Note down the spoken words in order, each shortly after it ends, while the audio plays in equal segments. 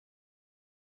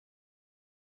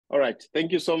All right,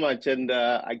 thank you so much. And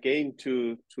again,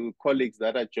 to colleagues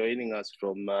that are joining us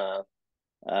from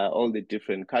all the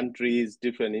different countries,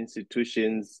 different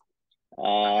institutions,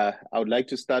 I would like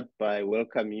to start by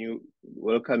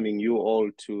welcoming you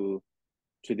all to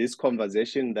this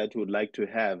conversation that we would like to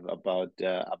have about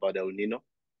El Nino.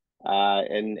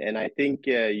 And I think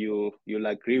you'll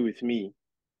agree with me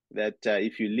that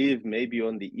if you live maybe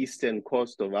on the eastern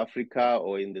coast of Africa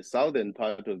or in the southern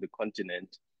part of the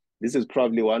continent, this is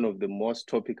probably one of the most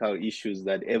topical issues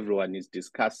that everyone is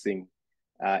discussing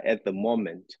at the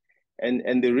moment.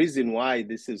 And the reason why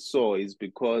this is so is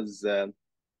because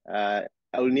El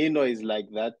Nino is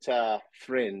like that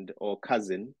friend or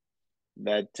cousin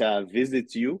that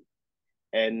visits you.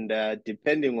 And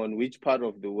depending on which part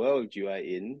of the world you are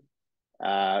in,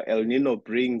 El Nino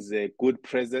brings a good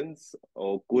presence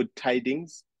or good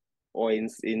tidings, or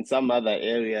in some other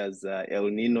areas, El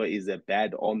Nino is a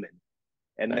bad omen.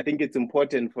 And I think it's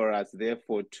important for us,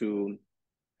 therefore, to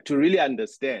really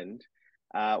understand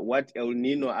what El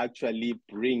Nino actually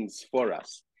brings for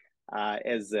us,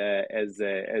 especially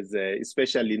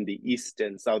in the East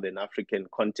and Southern African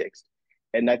context.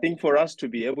 And I think for us to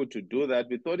be able to do that,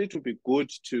 we thought it would be good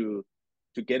to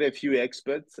get a few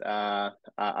experts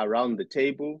around the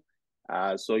table.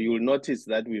 So you'll notice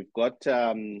that we've got,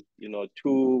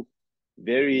 two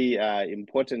very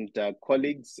important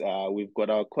colleagues. We've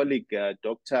got our colleague,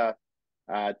 Dr.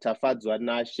 Tafadzwa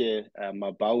Nashe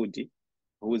Mabaudi,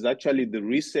 who is actually the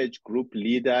research group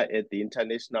leader at the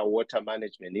International Water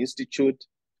Management Institute,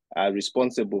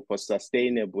 responsible for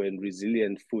sustainable and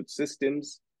resilient food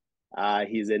systems.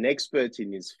 He's an expert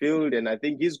in his field, and I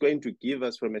think he's going to give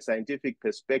us, from a scientific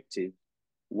perspective,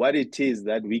 what it is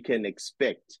that we can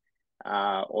expect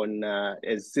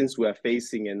since we're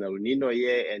facing an El Nino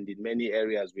year, and in many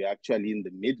areas we're actually in the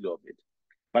middle of it.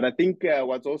 But I think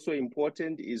what's also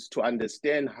important is to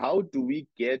understand, how do we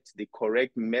get the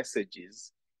correct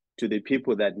messages to the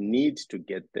people that need to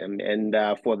get them? And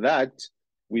for that,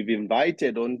 we've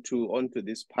invited onto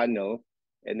this panel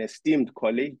an esteemed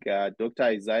colleague, Dr.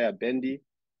 Isaiah Bendi.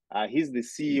 He's the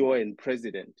CEO and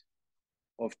president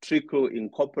of Trickle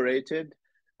Incorporated,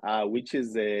 which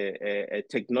is a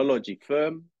technology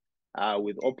firm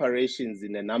with operations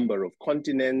in a number of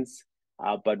continents,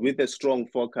 but with a strong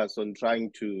focus on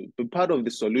trying to be part of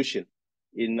the solution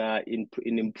in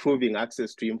improving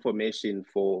access to information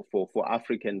for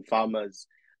African farmers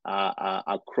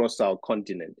across our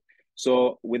continent.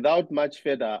 So without much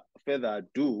further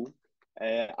ado,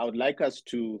 I would like us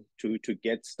to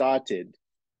get started,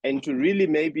 and to really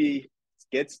maybe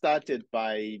get started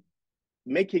by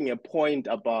making a point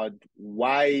about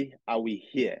why are we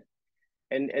here.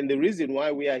 And the reason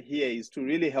why we are here is to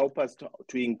really help us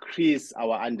to increase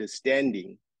our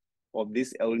understanding of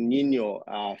this El Nino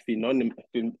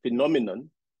phenomenon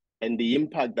and the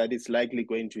impact that it's likely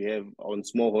going to have on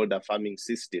smallholder farming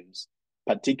systems,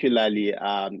 particularly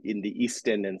in the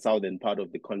eastern and southern part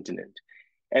of the continent.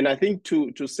 And I think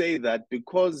to say that,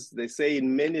 because they say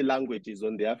in many languages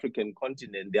on the African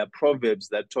continent, there are proverbs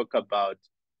that talk about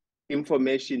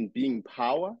information being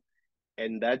power,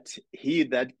 and that he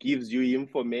that gives you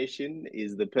information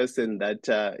is the person that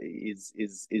is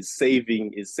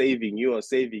saving you or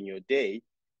saving your day.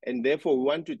 And therefore, we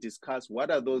want to discuss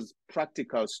what are those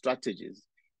practical strategies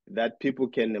that people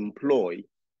can employ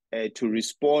to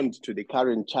respond to the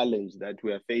current challenge that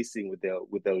we are facing with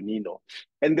El Nino,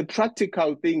 and the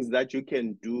practical things that you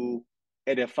can do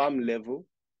at a farm level,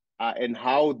 and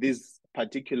how these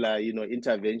particular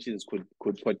interventions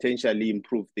could potentially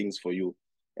improve things for you,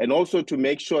 and also to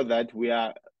make sure that we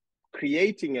are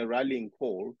creating a rallying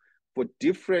call for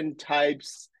different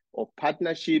types of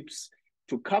partnerships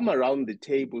to come around the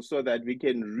table, so that we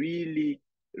can really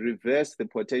reverse the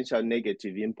potential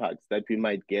negative impacts that we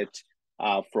might get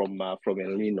from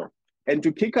El Nino. And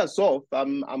to kick us off,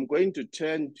 I'm going to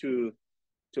turn to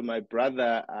my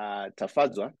brother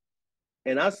Tafadzwa,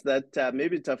 and ask that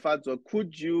maybe Tafadzwa,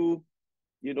 could you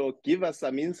give us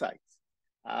some insights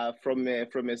from a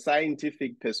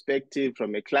scientific perspective,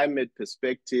 from a climate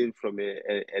perspective, from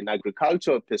an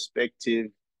agricultural perspective.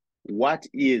 What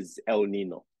is El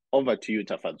Nino? Over to you,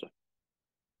 Tafadzwa.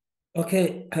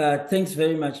 Okay, thanks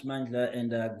very much, Mandla,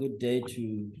 and good day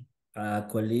to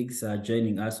colleagues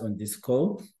joining us on this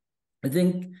call. I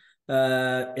think,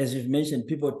 as you've mentioned,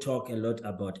 people talk a lot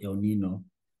about El Nino,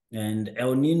 and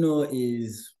El Nino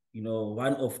is,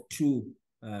 one of two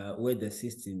weather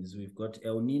systems. We've got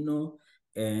El Nino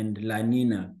and La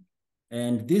Nina,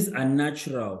 and these are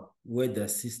natural weather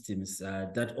systems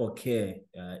that occur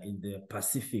in the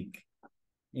Pacific.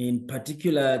 In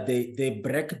particular, they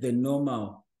break the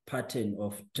normal pattern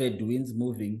of trade winds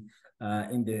moving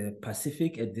in the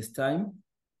Pacific at this time.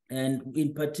 And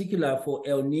in particular for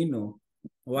El Nino,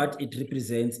 what it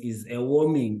represents is a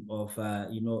warming of,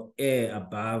 air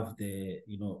above the,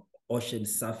 ocean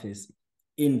surface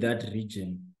in that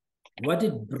region. What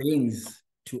it brings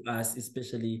to us,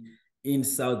 especially in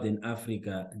Southern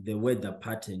Africa, the weather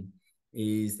pattern,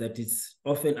 is that it's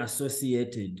often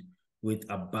associated with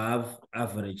above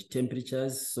average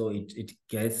temperatures. So it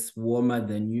gets warmer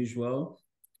than usual.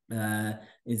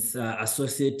 It's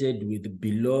associated with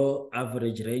below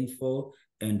average rainfall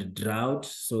and drought.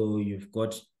 So you've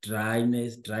got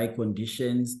dryness, dry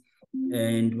conditions.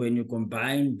 And when you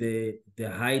combine the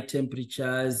high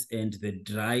temperatures and the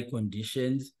dry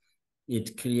conditions,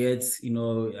 it creates,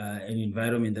 an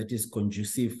environment that is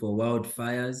conducive for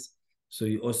wildfires. So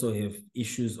you also have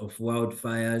issues of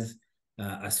wildfires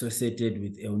associated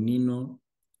with El Nino.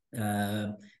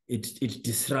 It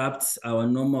disrupts our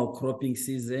normal cropping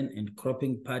season and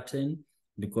cropping pattern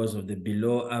because of the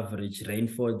below average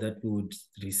rainfall that we would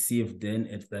receive then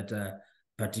at that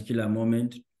particular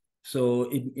moment.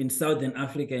 So in Southern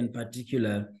Africa in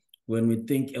particular, when we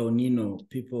think El Nino,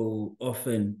 people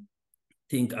often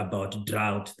think about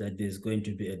drought, that there's going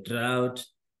to be a drought,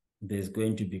 there's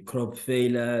going to be crop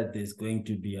failure, there's going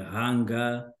to be a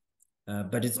hunger.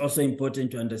 But it's also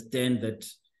important to understand that,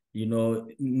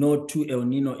 no two El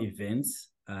Nino events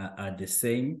are the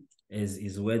same, as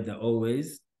is weather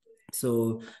always.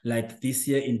 So like this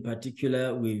year in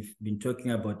particular, we've been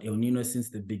talking about El Nino since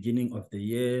the beginning of the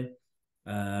year.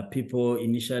 People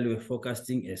initially were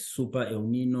forecasting a super El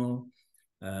Nino.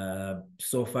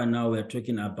 So far now we're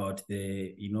talking about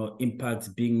the impacts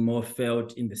being more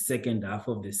felt in the second half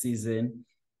of the season.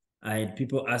 I had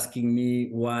people asking me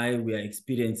why we are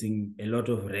experiencing a lot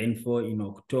of rainfall in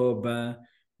October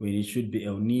when it should be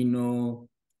El Nino.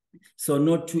 So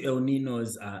no two El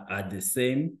Ninos are the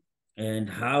same, and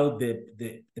how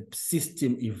the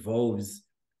system evolves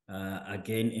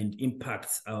again and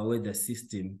impacts our weather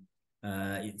system.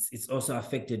 It's also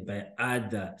affected by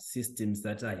other systems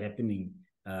that are happening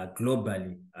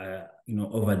globally,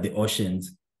 over the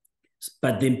oceans.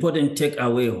 But the important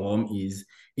takeaway home is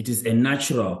it is a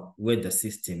natural weather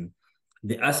system.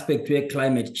 The aspect where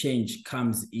climate change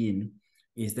comes in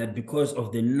is that because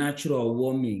of the natural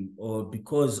warming or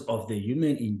because of the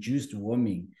human-induced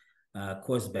warming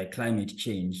caused by climate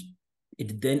change,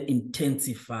 it then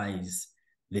intensifies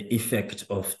the effect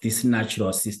of this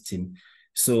natural system.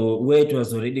 So where it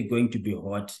was already going to be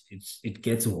hot, it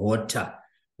gets hotter.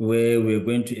 Where we're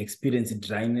going to experience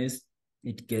dryness,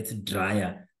 it gets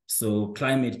drier. So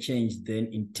climate change then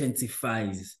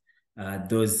intensifies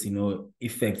those,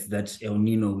 effects that El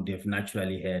Nino would have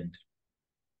naturally had.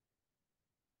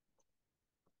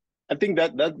 I think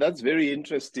that's very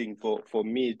interesting for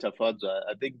me, Tafadzwa.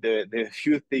 I think there are a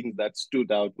few things that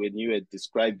stood out when you were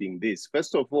describing this.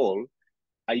 First of all,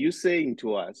 are you saying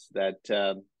to us that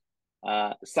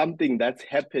something that's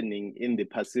happening in the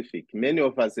Pacific, many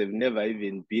of us have never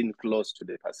even been close to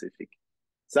the Pacific,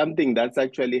 something that's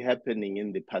actually happening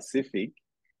in the Pacific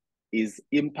is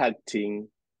impacting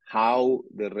how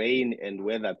the rain and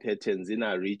weather patterns in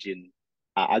our region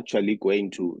are actually going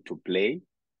to play?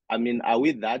 I mean, are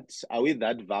we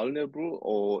that vulnerable,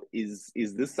 or is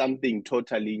this something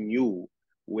totally new,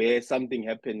 where something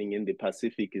happening in the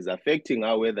Pacific is affecting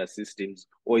our weather systems,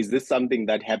 or is this something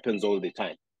that happens all the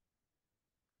time?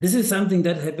 This is something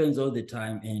that happens all the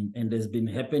time and has been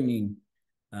happening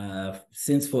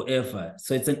since forever.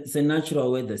 So it's a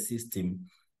natural weather system.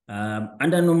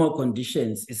 Under normal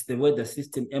conditions, it's the weather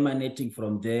system emanating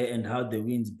from there and how the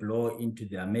winds blow into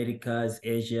the Americas,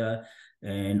 Asia,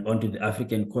 and onto the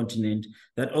African continent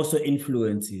that also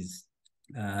influences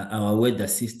our weather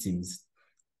systems.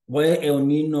 Where El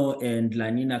Nino and La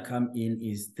Nina come in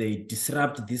is they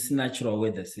disrupt this natural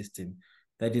weather system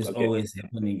that is always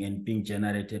happening and being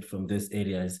generated from those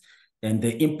areas. And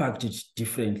they impact it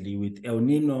differently, with El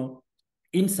Nino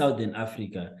in Southern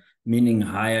Africa, meaning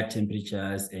higher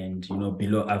temperatures and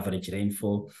below average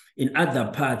rainfall. In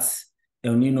other parts,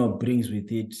 El Nino brings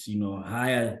with it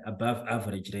higher above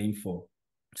average rainfall.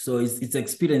 So it's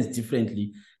experienced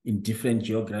differently in different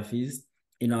geographies.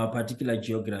 In our particular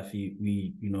geography,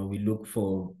 we look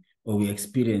for, or we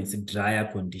experience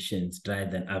drier conditions, drier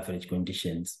than average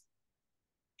conditions.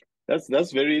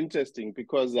 That's very interesting,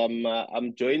 because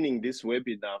I'm joining this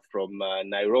webinar from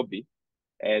Nairobi,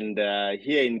 and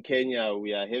here in Kenya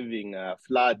we are having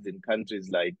floods in countries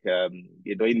like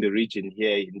in the region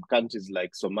here, in countries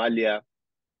like Somalia.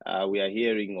 We are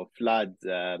hearing of floods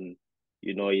in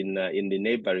the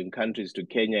neighboring countries to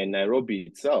Kenya, and Nairobi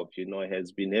itself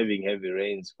has been having heavy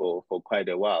rains for quite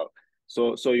a while.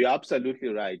 So you're absolutely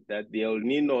right that the El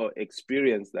Nino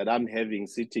experience that I'm having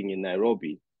sitting in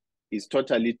Nairobi is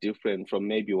totally different from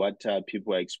maybe what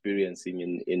people are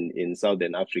experiencing in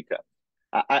Southern Africa.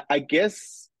 I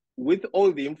guess with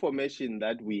all the information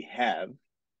that we have,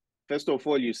 first of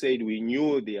all, you said we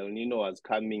knew the El Nino was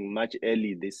coming much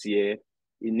early this year.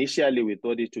 Initially, we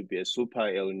thought it would be a super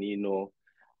El Nino.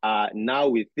 Now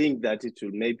we think that it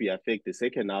will maybe affect the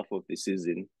second half of the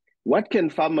season. What can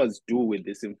farmers do with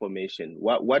this information?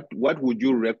 What would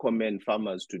you recommend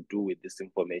farmers to do with this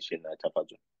information,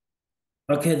 Tafazo?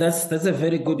 Okay, that's a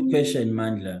very good question,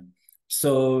 Mandla.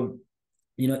 So,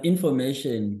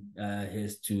 information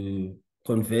has to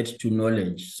convert to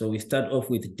knowledge. So we start off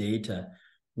with data,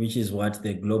 which is what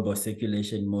the global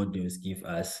circulation models give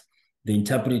us. The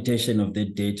interpretation of the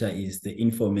data is the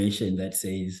information that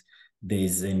says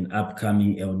there's an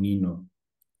upcoming El Nino.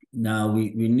 Now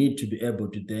we need to be able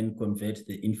to then convert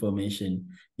the information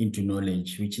into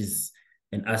knowledge, which is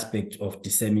an aspect of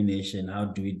dissemination. How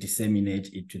do we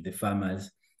disseminate it to the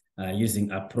farmers using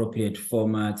appropriate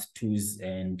formats, tools,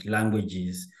 and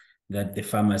languages that the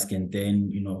farmers can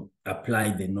then,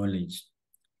 apply the knowledge.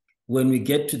 When we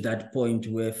get to that point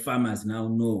where farmers now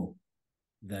know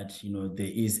that, there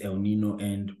is El Nino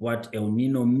and what El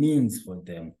Nino means for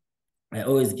them, I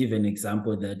always give an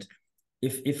example that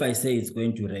if I say it's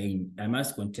going to rain, I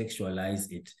must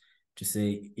contextualize it to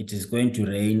say it is going to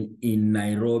rain in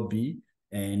Nairobi,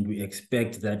 and we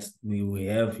expect that we will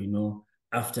have,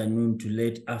 afternoon to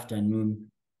late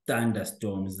afternoon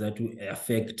thunderstorms that will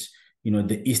affect,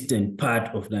 the eastern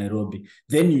part of Nairobi.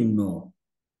 Then you know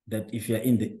that if you're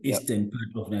in the eastern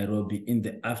part of Nairobi, in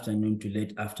the afternoon to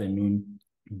late afternoon,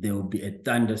 there will be a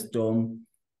thunderstorm,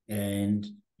 and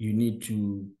you need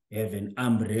to have an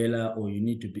umbrella, or you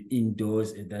need to be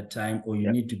indoors at that time, or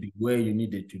you need to be where you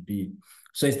needed to be.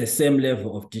 So it's the same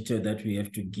level of detail that we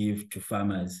have to give to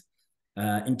farmers.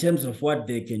 In terms of what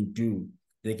they can do,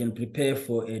 they can prepare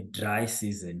for a dry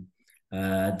season.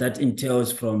 That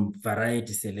entails from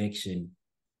variety selection,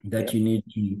 that you need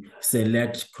to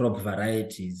select crop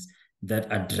varieties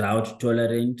that are drought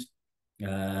tolerant.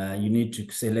 You need to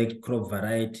select crop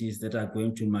varieties that are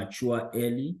going to mature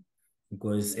early,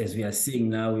 because as we are seeing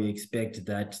now, we expect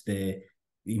that the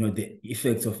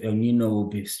effects of El Nino will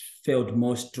be felt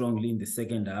more strongly in the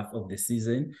second half of the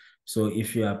season. So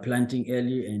if you are planting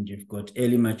early and you've got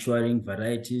early maturing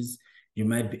varieties, you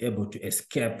might be able to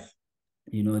escape,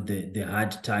 the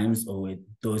hard times, or when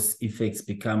those effects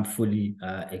become fully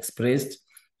expressed.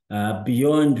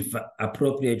 Beyond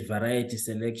appropriate variety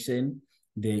selection,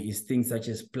 there is things such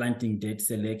as planting date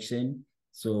selection.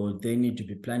 So they need to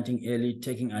be planting early,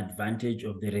 taking advantage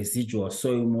of the residual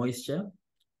soil moisture,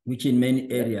 which in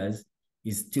many areas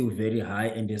is still very high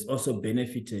and has also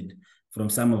benefited from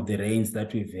some of the rains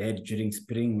that we've had during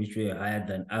spring, which were higher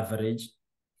than average.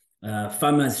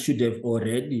 Farmers should have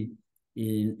already,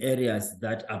 in areas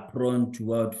that are prone to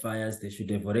wildfires, they should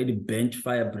have already burnt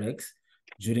fire breaks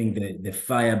during the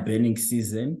fire burning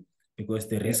season, because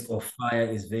the risk of fire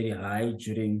is very high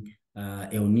during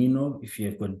El Nino if you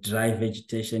have got dry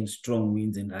vegetation, strong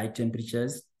winds, and high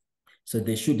temperatures. So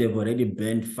they should have already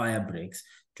burned fire breaks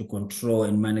to control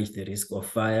and manage the risk of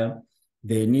fire.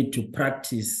 They need to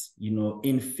practice,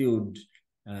 in-field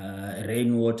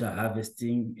rainwater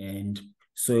harvesting and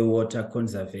soil water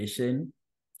conservation,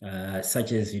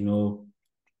 such as,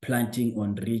 planting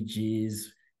on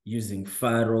ridges, using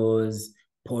furrows,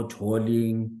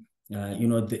 potholing,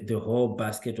 the whole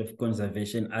basket of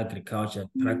conservation agriculture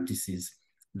practices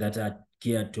that are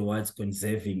geared towards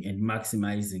conserving and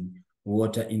maximizing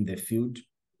water in the field.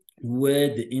 Where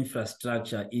the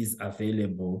infrastructure is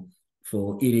available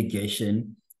for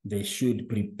irrigation, they should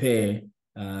prepare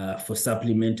for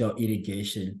supplemental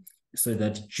irrigation, so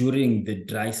that during the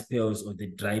dry spells or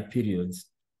the dry periods,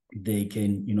 they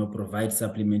can, provide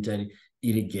supplementary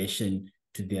irrigation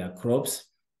to their crops.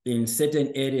 In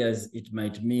certain areas, it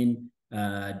might mean,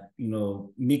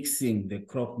 mixing the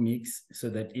crop mix, so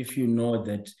that if you know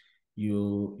that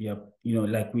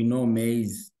like we know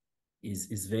maize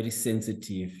is very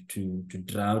sensitive to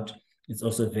drought. It's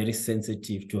also very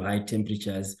sensitive to high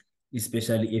temperatures,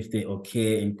 especially if they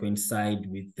occur and coincide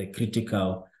with the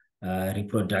critical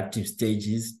reproductive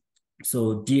stages.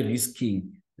 So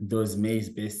de-risking those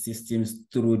maize-based systems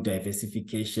through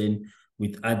diversification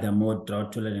with other more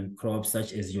drought-tolerant crops,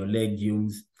 such as your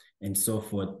legumes and so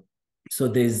forth. So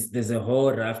there's a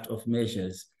whole raft of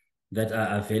measures that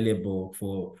are available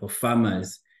for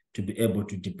farmers to be able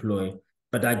to deploy.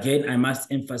 But again, I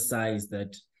must emphasize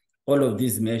that all of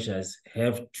these measures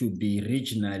have to be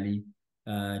regionally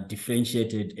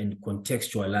differentiated and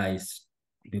contextualized,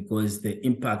 because the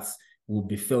impacts will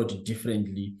be felt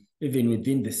differently. Even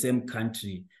within the same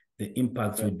country, the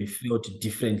impacts will be felt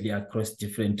differently across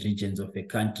different regions of a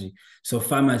country. So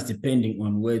farmers, depending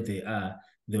on where they are,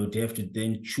 they would have to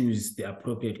then choose the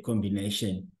appropriate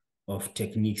combination of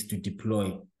techniques to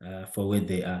deploy for where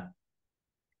they are.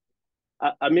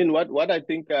 I mean, what I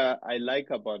think I like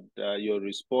about your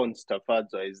response,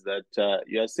 Tafadzo, is that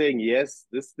you are saying, yes,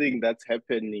 this thing that's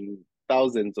happening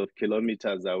thousands of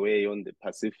kilometers away on the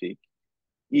Pacific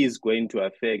is going to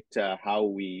affect how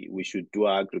we should do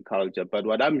agriculture. But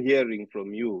what I'm hearing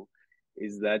from you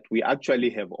is that we actually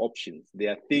have options.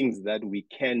 There are things that we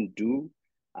can do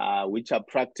which are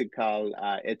practical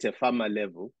at a farmer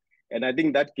level. And I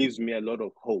think that gives me a lot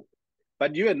of hope.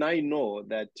 But you and I know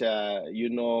that, you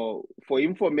know, for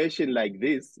information like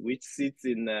this, which sits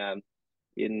in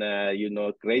you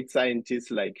know, great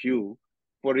scientists like you,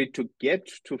 for it to get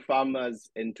to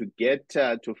farmers and to get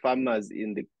to farmers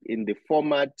in the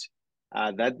format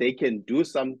that they can do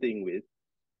something with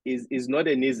is not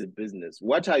an easy business.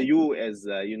 What are you, as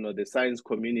you know, the science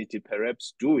community,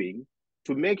 perhaps doing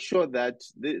to make sure that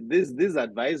these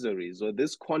advisories or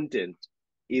this content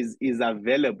is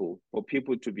available for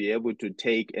people to be able to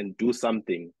take and do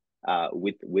something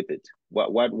with it?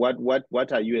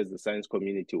 What are you, as the science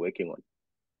community, working on?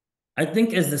 I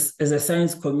think as a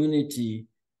science community,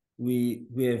 we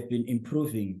have been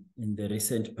improving in the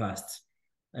recent past.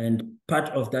 And part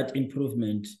of that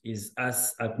improvement is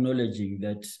us acknowledging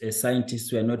that as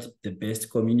scientists, we are not the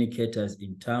best communicators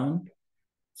in town.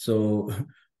 So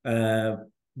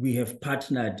we have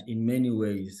partnered in many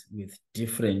ways with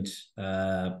different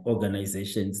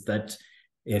organizations that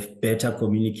have better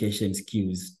communication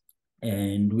skills.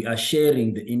 And we are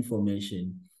sharing the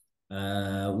information.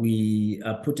 We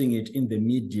are putting it in the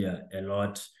media a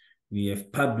lot. We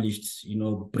have published, you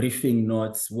know, briefing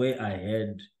notes way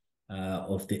ahead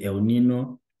of the El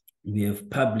Nino. We have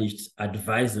published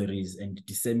advisories and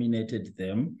disseminated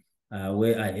them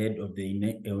way ahead of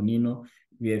the El Nino.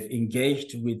 We have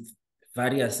engaged with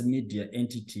various media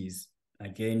entities,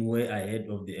 again, way ahead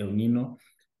of the El Nino,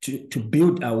 to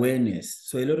build awareness.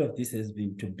 So a lot of this has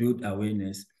been to build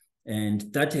awareness. And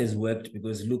that has worked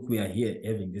because, look, we are here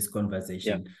having this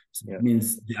conversation. Yeah. So it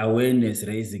means the awareness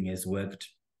raising has worked.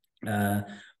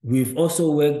 We've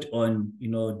also worked on, you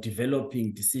know,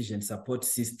 developing decision support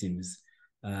systems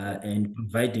and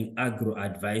providing agro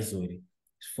advisory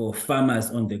for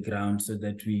farmers on the ground so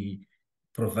that we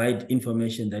provide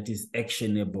information that is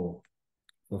actionable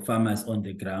for farmers on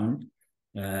the ground.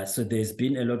 So there's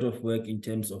been a lot of work in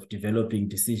terms of developing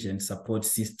decision support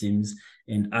systems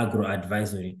and agro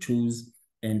advisory tools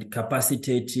and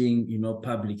capacitating, you know,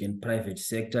 public and private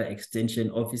sector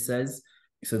extension officers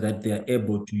so that they are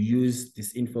able to use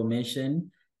this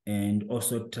information and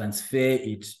also transfer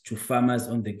it to farmers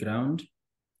on the ground.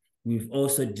 We've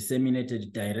also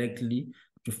disseminated directly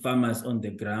to farmers on the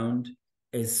ground.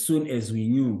 As soon as we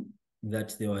knew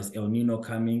that there was El Nino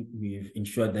coming, we've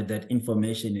ensured that that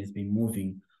information has been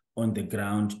moving on the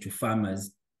ground to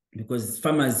farmers, because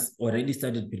farmers already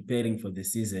started preparing for the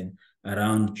season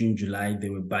around June, July. They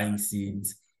were buying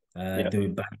seeds, they were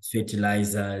buying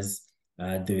fertilizers,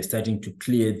 they were starting to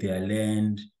clear their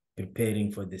land,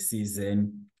 preparing for the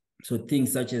season. So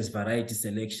things such as variety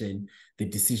selection, the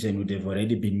decision would have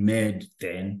already been made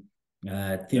then.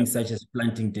 Things such as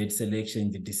planting date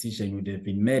selection, the decision would have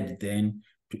been made then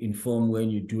to inform when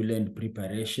you do land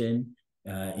preparation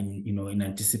in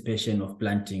anticipation of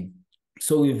planting.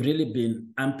 So we've really been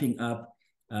amping up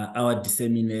our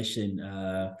dissemination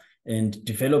and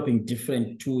developing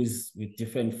different tools with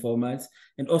different formats,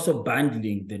 and also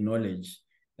bundling the knowledge.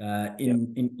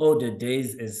 In older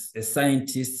days, as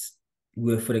scientists,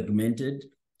 we were fragmented.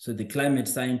 So the climate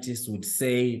scientists would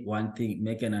say one thing,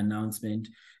 make an announcement.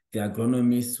 The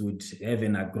agronomists would have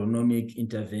an agronomic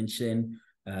intervention,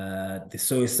 the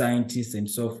soil scientists and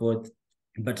so forth.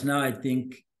 But now I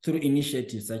think through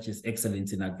initiatives such as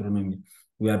Excellence in Agronomy,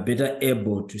 we are better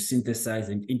able to synthesize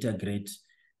and integrate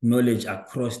knowledge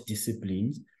across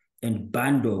disciplines and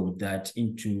bundle that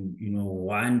into, you know,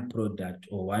 one product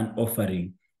or one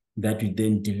offering that we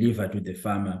then deliver to the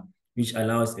farmer, which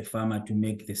allows a farmer to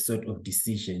make the sort of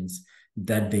decisions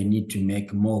that they need to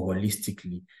make more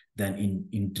holistically than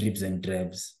in dribs and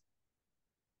drabs.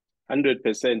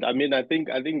 100%. I mean, I think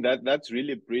that's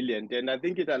really brilliant, and I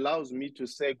think it allows me to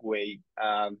segue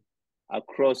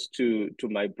across to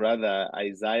my brother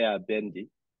EiA Bendi,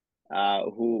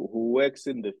 who works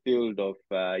in the field of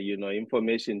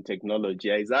information technology.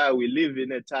 EiA, we live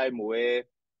in a time where,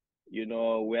 you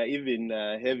know, we're even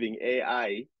having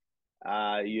AI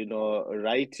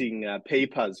writing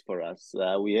papers for us.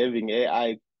 We're having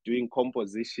AI doing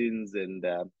compositions and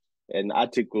and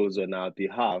articles on our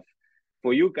behalf.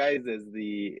 For you guys as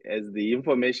the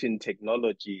information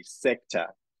technology sector,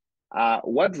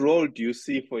 what role do you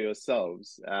see for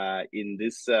yourselves in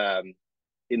this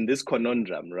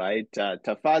conundrum, right?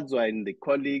 Tafadzwa and the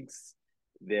colleagues,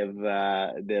 they've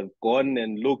gone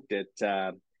and looked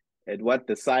at what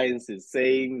the science is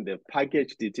saying. They've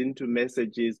packaged it into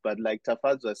messages, but like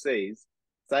Tafadzwa says,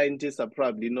 scientists are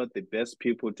probably not the best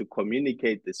people to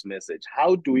communicate this message.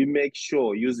 How do we make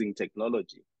sure, using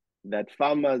technology, that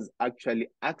farmers actually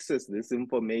access this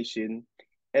information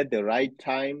at the right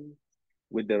time,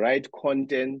 with the right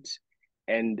content,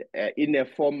 and in a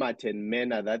format and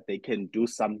manner that they can do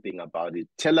something about it?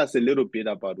 Tell us a little bit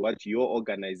about what your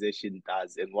organization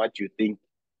does and what you think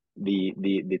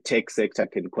the tech sector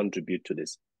can contribute to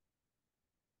this.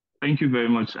 Thank you very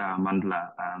much, Mandla,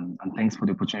 and thanks for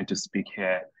the opportunity to speak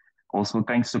here. Also,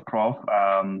 thanks to Prof.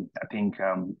 I think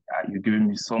you've given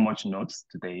me so much notes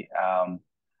today.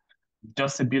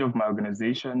 Just a bit of my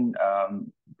organization.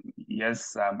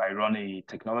 Yes, I run a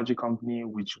technology company,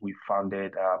 which we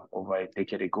founded over a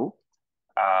decade ago.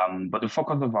 But the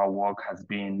focus of our work has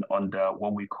been on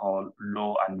what we call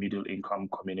low and middle income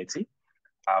community,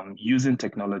 using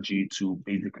technology to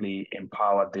basically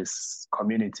empower this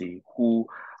community who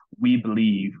we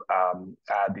believe are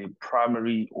the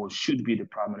primary, or should be the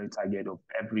primary, target of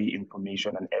every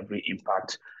information and every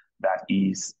impact that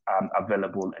is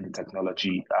available in the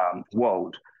technology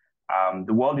world.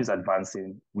 The world is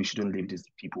advancing. We shouldn't leave these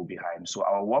people behind. So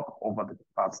our work over the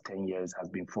past 10 years has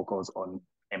been focused on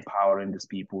empowering these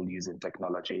people using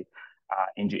technology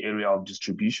in the area of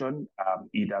distribution,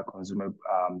 either consumer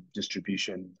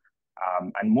distribution,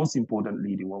 and most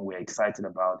importantly, the one we're excited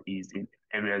about is in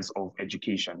areas of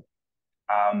education.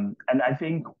 And I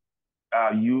think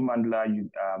you, Mandla,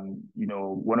 you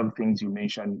know, one of the things you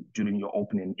mentioned during your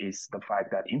opening is the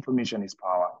fact that information is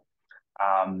power.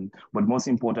 But most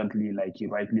importantly, like you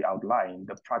rightly outlined,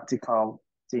 the practical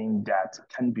thing that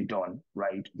can be done,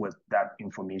 right, with that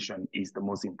information is the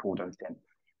most important thing.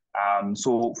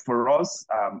 So for us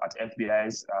at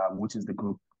FBIS, which is the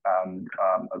group,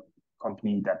 a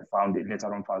company that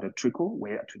later on founded Trickle,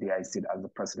 where today I sit as the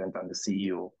president and the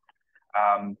CEO.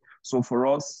 So for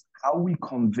us, how we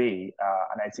convey,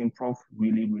 and I think Prof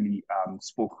really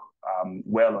spoke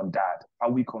well on that, how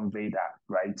we convey that,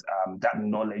 right? That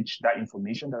knowledge, that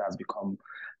information that has become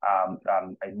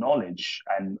a knowledge,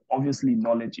 and obviously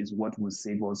knowledge is what will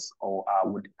save us, or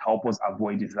would help us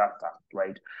avoid disaster,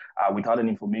 right? Without an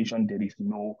information, there is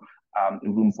no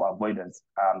room for avoidance.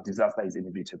 Disaster is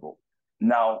inevitable.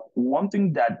 Now, one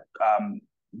thing that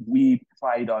we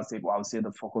pride ourselves, well, I would say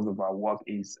the focus of our work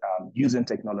is using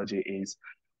technology is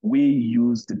we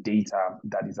use the data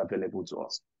that is available to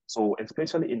us. So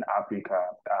especially in Africa,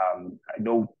 I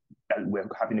know that we're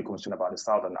having a question about the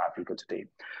Southern Africa today,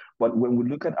 but when we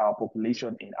look at our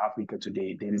population in Africa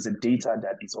today, there is a data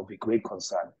that is of a great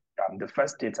concern. The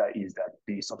first data is that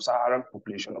the sub-Saharan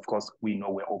population, of course, we know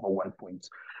we're over 1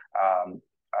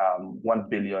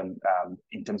 billion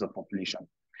in terms of population.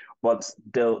 But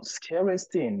the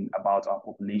scariest thing about our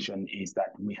population is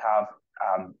that we have,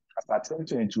 as at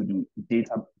 2022, the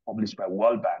data published by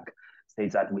World Bank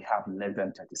states that we have less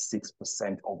than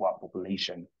 36% of our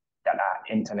population that are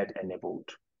internet enabled.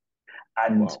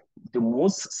 And wow, the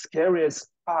most scariest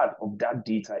part of that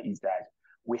data is that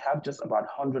we have just about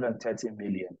 130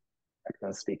 million that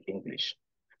can speak English.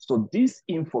 So this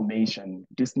information,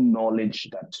 this knowledge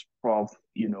that Prof,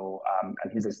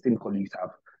 and his esteemed colleagues have,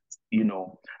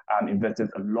 invested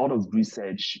a lot of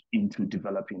research into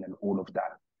developing and all of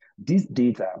that. This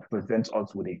data presents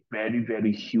us with a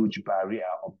very huge barrier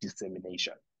of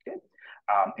dissemination, okay?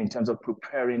 In terms of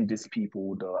preparing these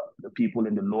people, the people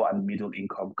in the low and middle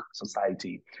income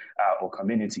society or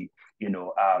community, in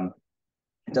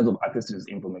terms of access to this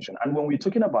information. And when we're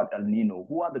talking about El Nino,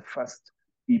 who are the first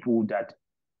people that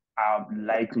are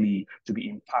likely to be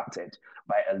impacted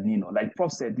by El Nino? Like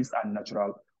Prof said, these are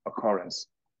natural occurrences.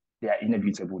 They are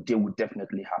inevitable. They would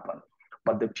definitely happen.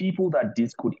 But the people that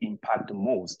this could impact the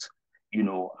most,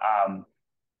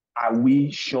 are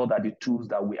we sure that the tools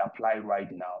that we apply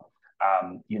right now,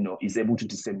 is able to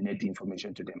disseminate the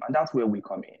information to them? And that's where we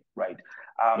come in, right?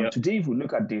 Today, if we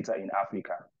look at data in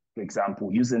Africa, for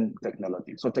example, using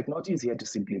technology. So technology is here to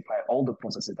simplify all the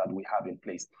processes that we have in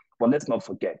place. But let's not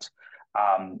forget,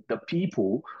 the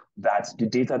people that the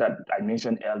data that I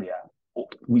mentioned earlier,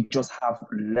 we just have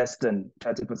less than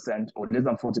 30% or less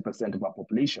than 40% of our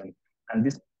population. And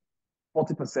this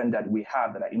 40% that we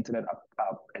have that are internet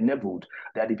enabled,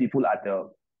 they are the people at the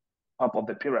top of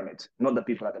the pyramid, not the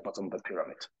people at the bottom of the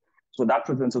pyramid. So that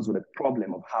presents us with a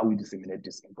problem of how we disseminate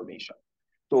this information.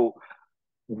 So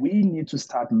we need to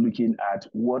start looking at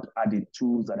what are the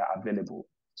tools that are available.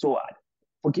 So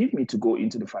forgive me to go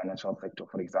into the financial sector,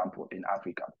 for example, in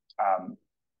Africa.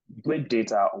 Great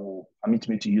data, or permit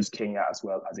me to use Kenya as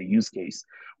well as a use case,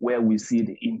 where we see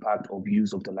the impact of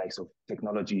use of the likes of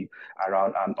technology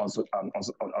around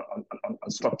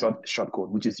unstructured short code,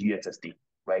 which is USSD,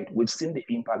 right? We've seen the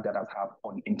impact that has had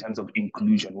on in terms of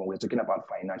inclusion when we're talking about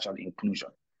financial inclusion.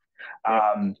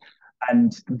 Yeah.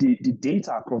 And the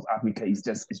data across Africa is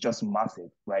just massive,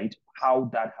 right? How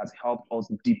that has helped us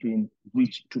deepen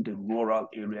reach to the rural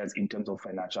areas in terms of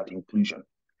financial inclusion.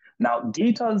 Now,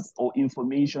 data or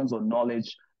informations or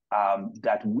knowledge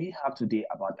that we have today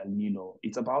about El Nino,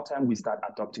 it's about time we start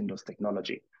adopting those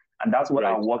technology. And that's what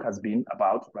our work has been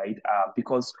about, right?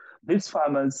 Because these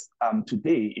farmers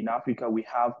today in Africa, we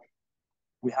have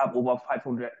over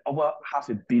 500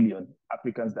 million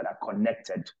Africans that are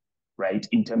connected, right,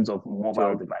 in terms of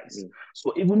mobile device.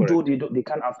 So even though they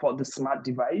can't afford the smart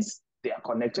device, they are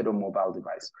connected on mobile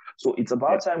device. So it's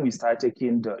about time we start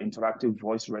taking the interactive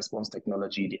voice response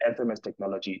technology, the SMS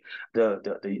technology, the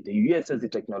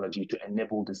USSD technology to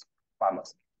enable these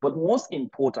farmers. But most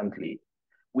importantly,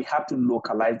 we have to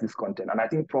localize this content. And I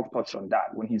think Prof touched on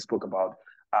that when he spoke about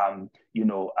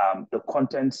the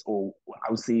contents, or I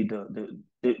would say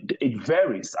it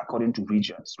varies according to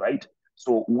regions, right?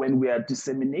 So when we are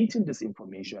disseminating this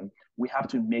information, we have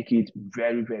to make it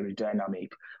very, very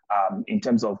dynamic in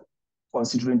terms of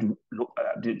considering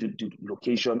the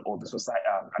location or the society,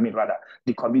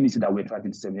 the community that we're trying to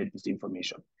disseminate this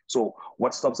information. So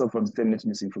what stops us from disseminating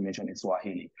this information in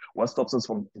Swahili? What stops us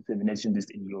from disseminating this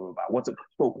in Yoruba?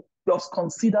 So just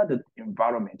consider the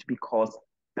environment, because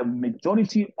the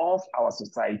majority of our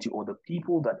society, or the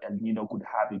people that El Nino could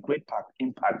have a great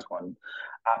impact on,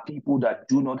 are people that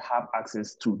do not have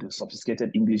access to the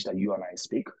sophisticated English that you and I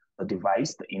speak, the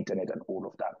device, the internet, and all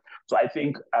of that. So I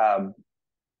think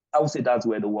I would say that's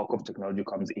where the work of technology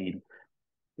comes in.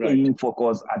 Paying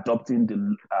focus, adopting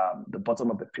the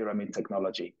bottom of the pyramid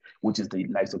technology, which is the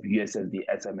likes of USSD,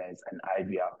 SMS, and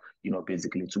EiA,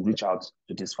 basically to reach out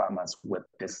to these farmers with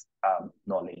this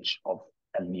knowledge of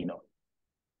El Nino.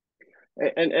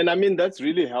 And I mean, that's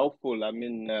really helpful. I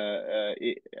mean,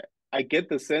 I get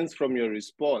the sense from your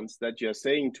response that you're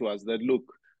saying to us that, look,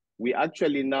 we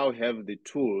actually now have the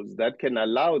tools that can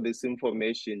allow this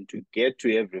information to get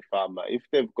to every farmer. If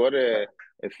they've got a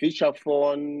feature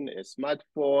phone, a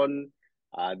smartphone,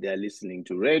 they're listening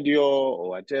to radio or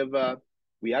whatever,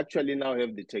 we actually now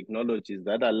have the technologies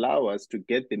that allow us to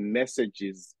get the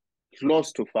messages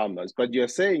close to farmers. But you're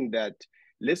saying that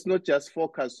let's not just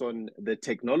focus on the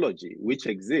technology which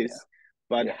exists,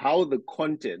 but how the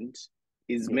content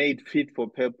is made fit for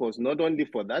purpose, not only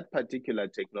for that particular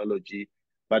technology,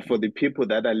 but for the people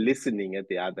that are listening at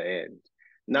the other end.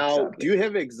 Now, do you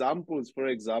have examples, for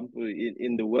example,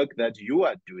 in the work that you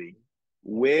are doing,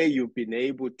 where you've been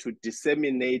able to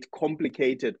disseminate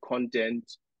complicated content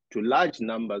to large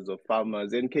numbers of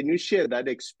farmers? And can you share that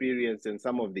experience and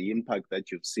some of the impact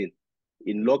that you've seen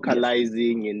in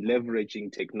localizing, in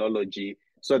leveraging technology,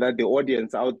 so that the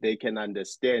audience out there can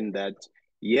understand that,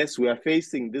 yes, we are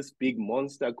facing this big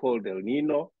monster called El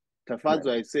Nino. Tafazo,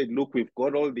 I said, look, we've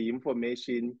got all the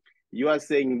information. You are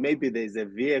saying maybe there's a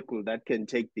vehicle that can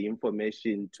take the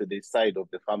information to the side of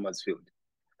the farmer's field.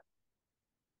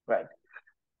 Right.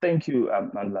 Thank you,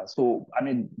 Mandla. So, I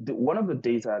mean, one of the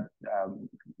data,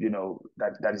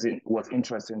 was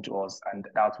interesting to us, and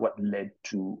that's what led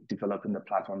to developing the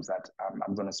platforms that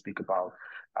I'm going to speak about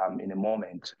in a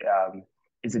moment.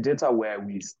 It's a data where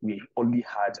we only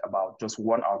had about just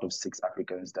 1 out of 6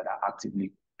 Africans that are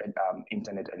actively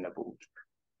internet enabled,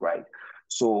 right?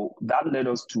 So that led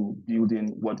us to building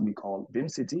what we call BIM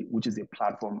City, which is a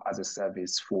platform as a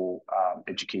service for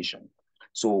education.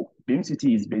 So BIM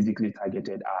City is basically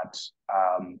targeted at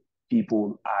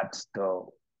people at the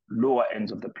lower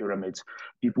ends of the pyramid,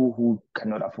 people who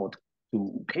cannot afford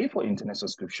to pay for internet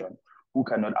subscription, who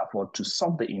cannot afford to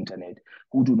surf the internet,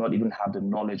 who do not even have the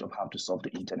knowledge of how to surf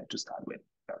the internet to start with.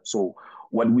 So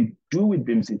what we do with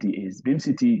BIM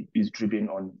City is driven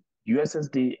on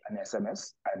USSD and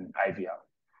SMS and EiA.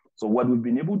 So what we've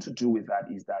been able to do with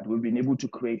that is that we've been able to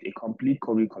create a complete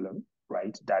curriculum,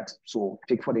 right? So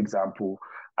take, for example,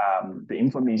 the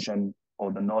information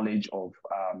or the knowledge of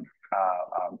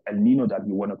El Nino that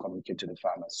we want to communicate to the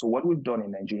farmers. So what we've done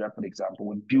in Nigeria, for example,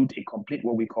 we built a complete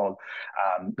what we call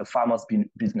the Farmers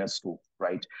Business School,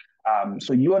 right?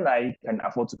 So you and I can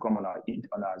afford to come on our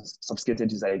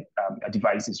sophisticated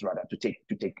devices rather to take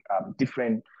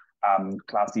different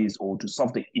classes or to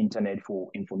surf the internet for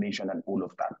information and all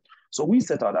of that. So we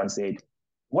set out and said,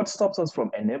 what stops us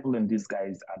from enabling these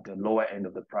guys at the lower end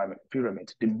of the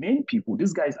pyramid? The main people,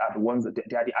 these guys are the ones that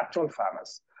they are the actual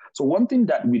farmers. So one thing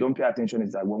that we don't pay attention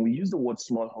is that when we use the word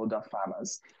smallholder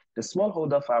farmers, the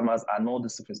smallholder farmers are not the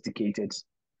sophisticated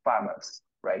farmers,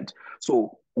 right?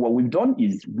 So what we've done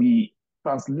is we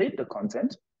translate the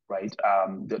content, right?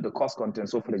 The course content.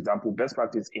 So for example, best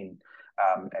practice in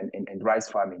rice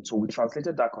farming. So we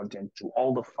translated that content to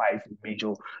all the 5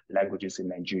 major languages in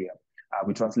Nigeria.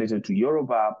 We translated to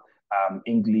Yoruba,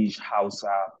 English,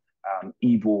 Hausa,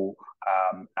 Igbo,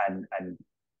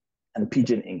 and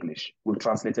Pidgin English. We've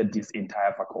translated this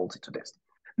entire faculty to this.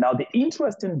 Now, the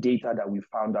interesting data that we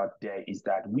found out there is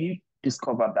that we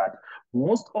discovered that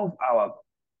most of our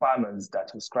farmers that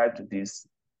subscribe to this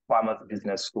farmers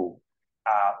business school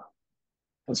are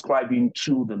subscribing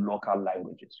to the local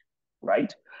languages,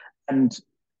 right? And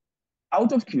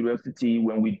out of curiosity,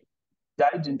 when we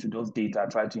dived into those data,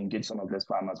 tried to engage some of those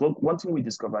farmers, one thing we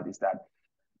discovered is that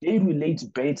they relate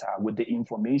better with the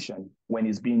information when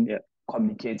it's being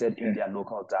communicated in their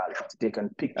local dialect. They can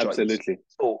pick choice. Absolutely.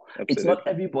 So it's not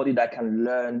everybody that can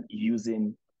learn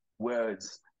using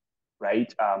words,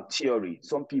 right? Theory.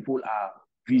 Some people are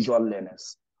visual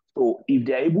learners. So if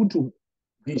they're able to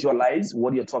visualize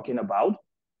what you're talking about,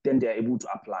 then they're able to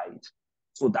apply it.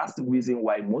 So that's the reason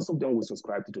why most of them will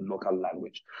subscribe to the local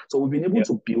language. So we've been able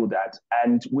to build that,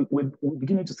 and we're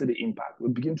beginning to see the impact. We're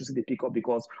beginning to see the pickup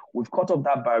because we've cut off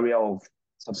that barrier of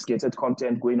sophisticated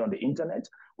content going on the internet.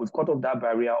 We've cut off that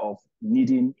barrier of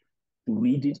needing to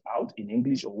read it out in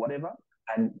English or whatever.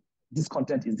 And this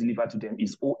content is delivered to them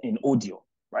is in audio,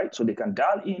 right? So they can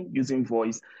dial in using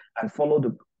voice and follow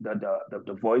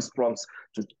the voice prompts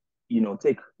to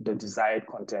take the desired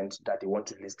content that they want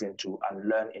to listen to and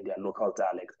learn in their local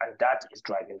dialect. And that is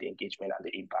driving the engagement and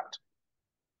the impact.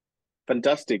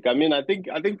 Fantastic. I mean, I think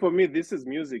for me, this is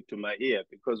music to my ear,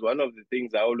 because one of the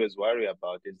things I always worry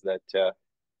about is that,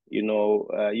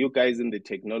 you guys in the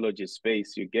technology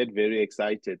space, you get very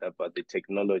excited about the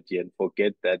technology and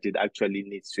forget that it actually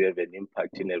needs to have an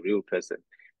impact in a real person.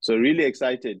 So really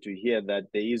excited to hear that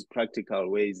there is practical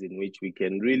ways in which we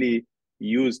can really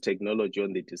use technology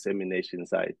on the dissemination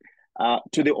side.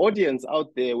 To the audience out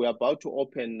there, we're about to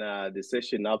open the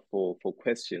session up for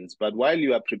questions. But while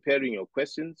you are preparing your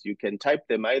questions, you can type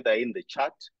them either in the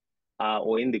chat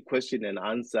or in the question and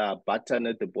answer button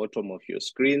at the bottom of your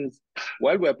screens.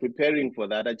 While we're preparing for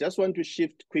that, I just want to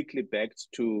shift quickly back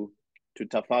to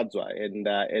Tafadzwa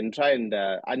and try and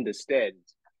understand.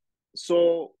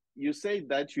 So you say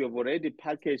that you have already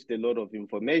packaged a lot of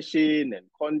information and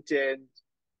content.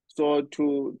 So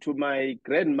to my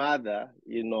grandmother,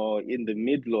 in the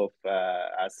middle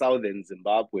of southern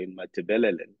Zimbabwe in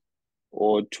Matabeleland,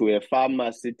 or to a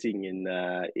farmer sitting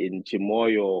in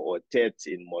Chimoyo or Tet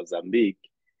in Mozambique,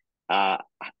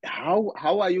 how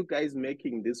are you guys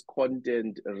making this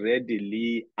content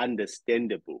readily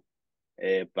understandable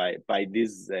by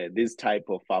this type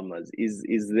of farmers?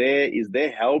 Is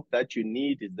there help that you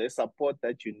need? Is there support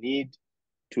that you need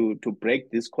to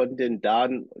break this content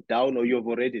down, or you've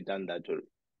already done that already?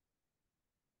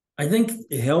 I think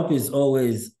help is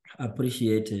always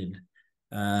appreciated.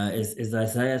 As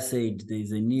Isaiah said,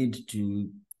 there's a need to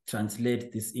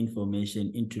translate this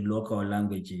information into local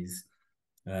languages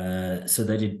so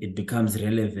that it becomes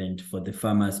relevant for the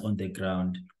farmers on the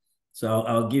ground. So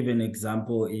I'll give an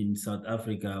example. In South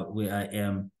Africa, where I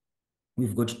am,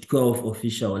 we've got 12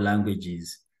 official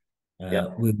languages.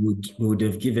 We would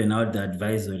have given out the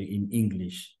advisory in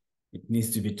English. It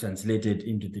needs to be translated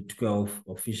into the 12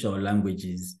 official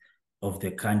languages of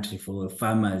the country for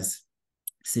farmers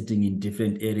sitting in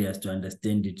different areas to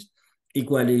understand it.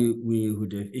 Equally, we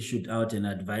would have issued out an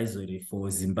advisory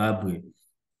for Zimbabwe.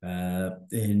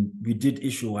 And we did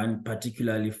issue one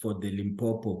particularly for the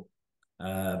Limpopo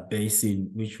basin,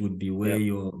 which would be where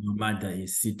your mother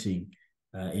is sitting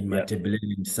in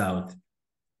Matabeleland South.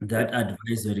 That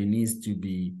advisory needs to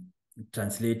be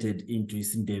translated into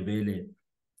Isindebele.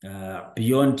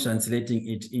 Beyond translating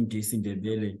it into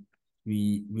Isindebele,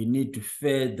 we need to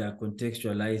further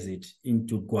contextualize it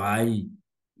into Gwai,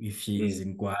 if she is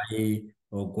in Gwai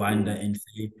or Gwanda, and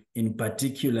say, in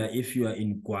particular, if you are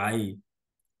in Gwai,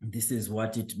 this is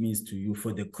what it means to you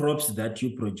for the crops that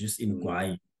you produce in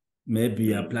Gwai. Maybe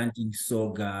you're planting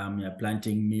sorghum, you're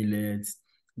planting millets.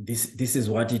 This is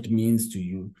what it means to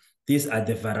you. These are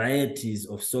the varieties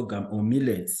of sorghum or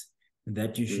millets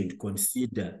that you should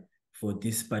consider for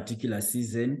this particular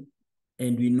season.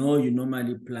 And we know you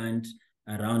normally plant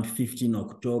around 15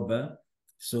 October.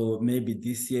 So maybe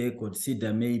this year,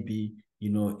 consider maybe,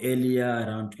 earlier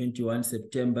around 21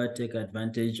 September, take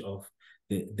advantage of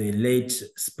the late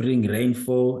spring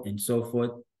rainfall and so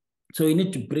forth. So we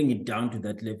need to bring it down to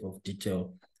that level of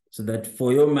detail so that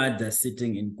for your mother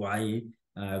sitting in Kwayi,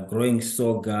 growing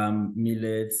sorghum,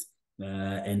 millets,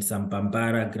 and some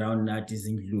Bambara groundnuts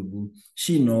in Lubu,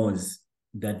 she knows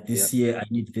that this year I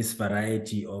need this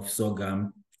variety of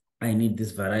sorghum, I need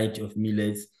this variety of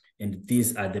millets, and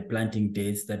these are the planting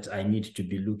dates that I need to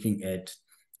be looking at.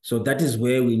 So that is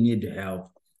where we need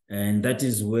help. And that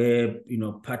is where,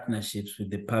 partnerships with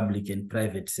the public and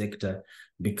private sector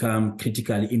become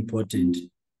critically important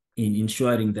in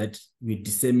ensuring that we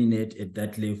disseminate at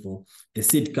that level. The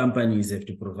seed companies have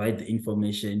to provide the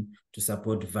information to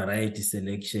support variety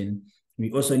selection.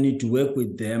 We also need to work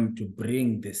with them to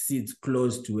bring the seeds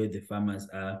close to where the farmers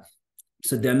are.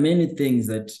 So there are many things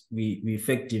that we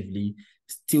effectively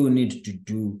still need to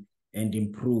do and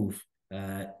improve.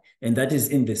 And that is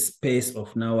in the space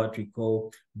of now what we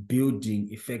call building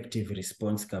effective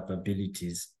response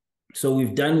capabilities. So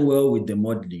we've done well with the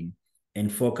modeling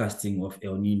and forecasting of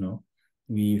El Nino.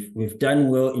 We've done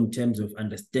well in terms of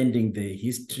understanding the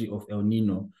history of El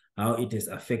Nino, how it has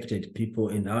affected people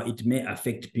and how it may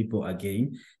affect people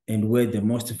again, and where the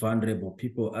most vulnerable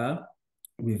people are.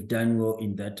 We've done well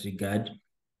in that regard.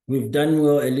 We've done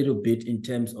well a little bit in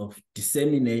terms of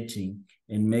disseminating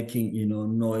and making,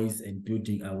 noise and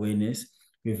building awareness.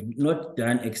 We've not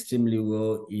done extremely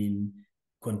well in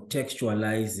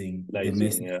contextualizing the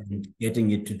message and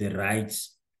getting it to the right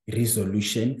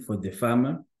resolution for the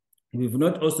farmer. We've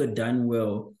not also done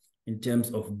well in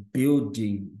terms of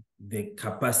building the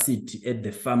capacity at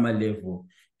the farmer level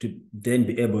to then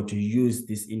be able to use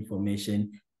this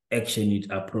information, action it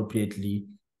appropriately,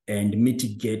 and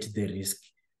mitigate the risk,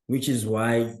 which is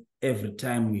why every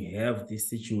time we have this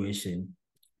situation,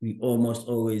 we almost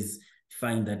always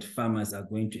find that farmers are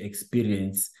going to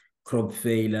experience crop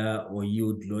failure or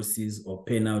yield losses or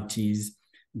penalties.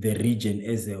 The region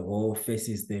as a whole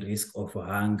faces the risk of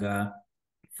hunger.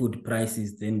 Food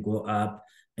prices then go up,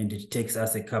 and it takes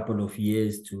us a couple of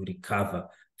years to recover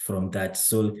from that.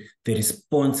 So the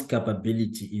response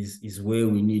capability is where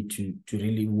we need to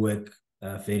really work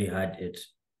very hard at.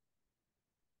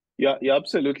 Yeah, you're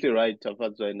absolutely right,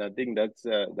 Tafadzwa, and I think that's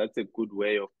a good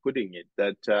way of putting it,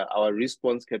 that our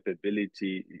response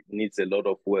capability needs a lot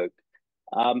of work.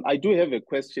 I do have a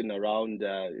question around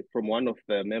from one of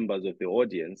the members of the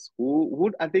audience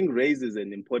who I think raises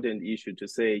an important issue to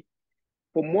say,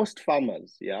 for most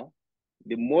farmers,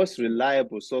 the most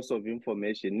reliable source of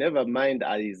information, never mind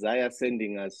EiA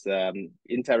sending us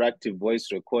interactive voice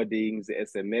recordings,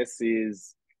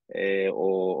 SMSs,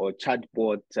 or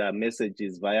chatbot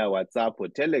messages via WhatsApp or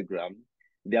Telegram,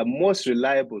 their most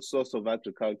reliable source of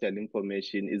agricultural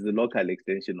information is the local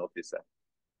extension officer.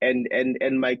 And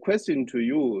my question to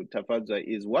you, Tafadzwa,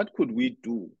 is what could we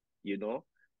do,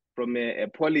 from a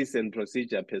policy and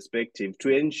procedure perspective to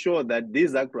ensure that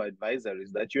these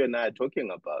agro-advisories that you and I are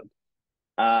talking about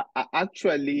are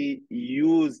actually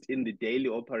used in the daily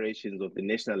operations of the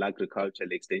national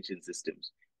agricultural extension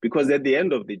systems? Because at the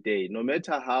end of the day, no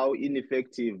matter how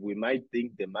ineffective we might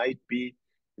think they might be,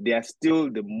 they are still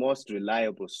the most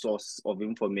reliable source of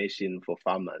information for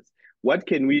farmers. What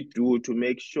can we do to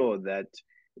make sure that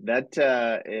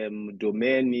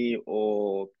domain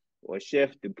or chef,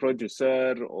 the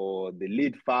producer, or the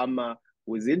lead farmer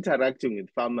who is interacting with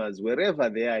farmers wherever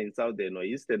they are in Southern or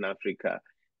Eastern Africa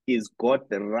is got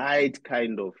the right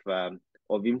kind of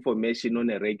information on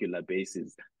a regular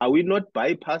basis? Are we not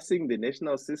bypassing the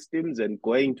national systems and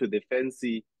going to the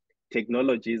fancy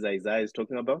technologies EiA is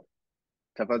talking about?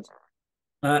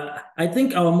 I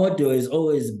think our model has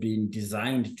always been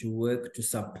designed to work to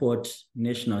support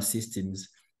national systems,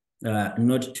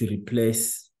 not to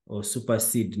replace or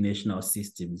supersede national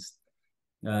systems.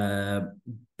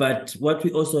 But what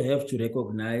we also have to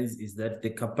recognize is that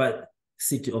the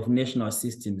capacity of national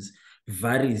systems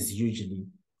varies hugely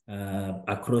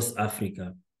across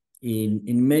Africa.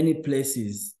 In many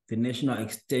places, the national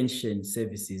extension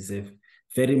services have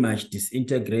very much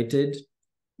disintegrated.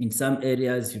 In some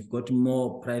areas, you've got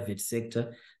more private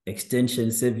sector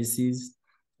extension services.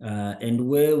 And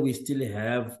where we still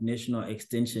have national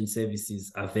extension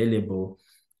services available,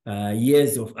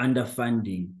 years of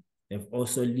underfunding have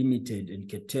also limited and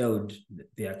curtailed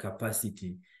their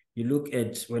capacity. You look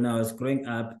at when I was growing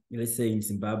up, let's say in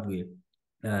Zimbabwe,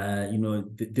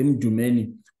 them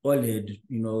Dumeni all had,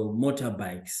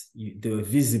 motorbikes. They were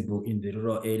visible in the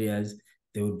rural areas.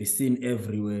 They would be seen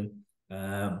everywhere.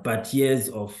 But years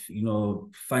of,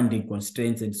 funding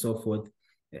constraints and so forth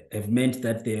have meant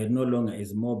that they are no longer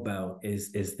as mobile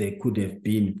as they could have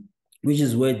been, which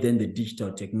is where then the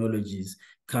digital technologies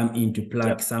come in to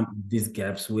plug some of these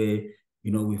gaps where,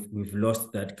 we've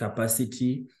lost that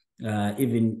capacity.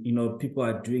 Even, people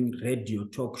are doing radio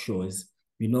talk shows.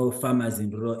 Farmers in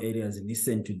rural areas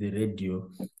listen to the radio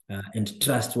and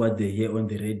trust what they hear on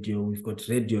the radio. We've got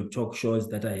radio talk shows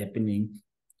that are happening.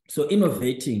 So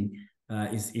innovating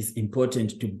is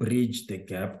important to bridge the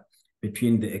gap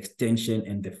between the extension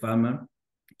and the farmer.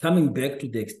 Coming back to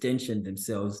the extension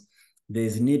themselves,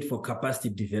 there's need for capacity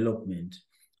development.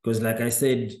 Because like I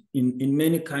said, in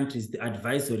many countries, the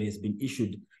advisory has been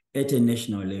issued at a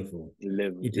national level.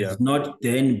 It has not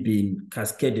then been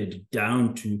cascaded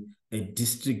down to a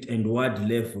district and ward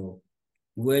level,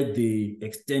 where the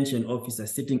extension officer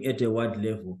sitting at a ward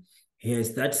level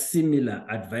has that similar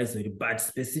advisory, but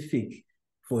specific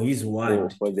for his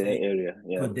ward. For their area.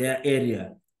 For their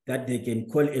area, that they can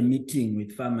call a meeting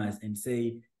with farmers and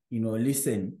say,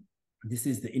 listen, this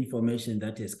is the information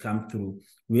that has come through.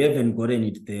 We haven't gotten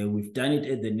it there. We've done it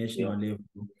at the national level.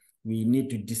 We need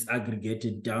to disaggregate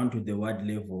it down to the ward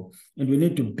level. And we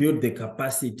need to build the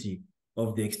capacity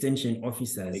of the extension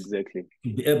officers to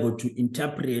be able to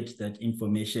interpret that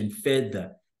information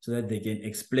further so that they can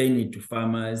explain it to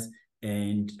farmers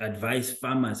and advise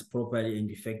farmers properly and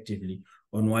effectively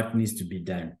on what needs to be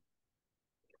done.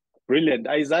 Brilliant.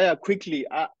 EiA, quickly,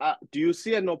 do you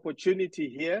see an opportunity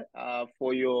here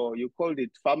for you called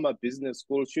it Farmer Business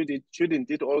School?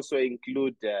 Shouldn't it also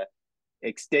include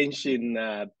Extension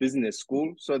Business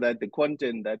School, so that the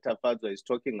content that Tafazo is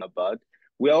talking about,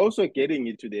 we are also getting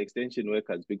it to the extension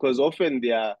workers, because often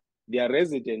they are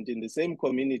resident in the same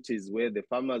communities where the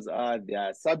farmers are, they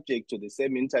are subject to the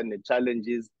same internet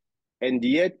challenges, and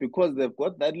yet because they've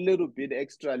got that little bit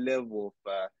extra level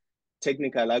of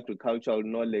technical agricultural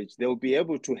knowledge, they'll be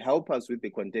able to help us with the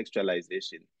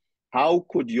contextualization. How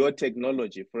could your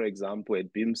technology, for example,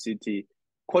 at Beam City,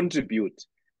 contribute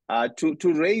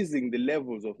to raising the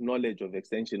levels of knowledge of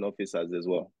extension officers as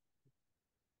well?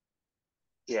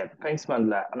 Yeah, thanks,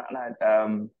 Mandla.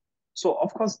 So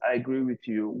of course, I agree with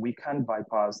you. We can't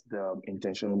bypass the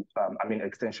extension,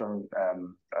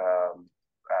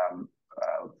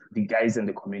 the guys in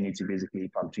the community, basically,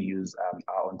 to use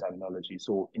our own terminology.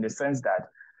 So in the sense that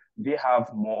they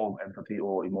have more empathy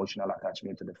or emotional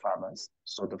attachment to the farmers.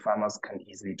 So the farmers can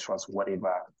easily trust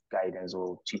whatever guidance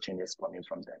or teaching is coming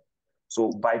from them.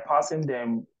 So bypassing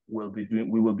them,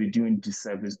 we will be doing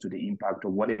disservice to the impact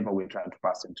of whatever we're trying to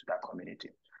pass into that community.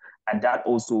 And that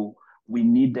also, we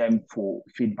need them for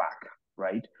feedback,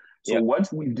 right? So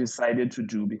what we've decided to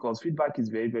do, because feedback is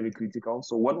very, very critical.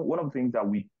 So one of the things that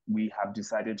we have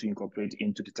decided to incorporate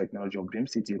into the technology of Dream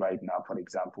City right now, for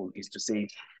example, is to say,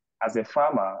 as a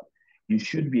farmer, you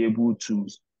should be able to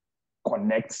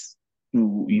connect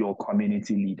to your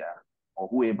community leader or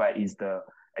whoever is the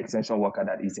extension worker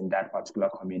that is in that particular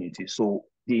community. So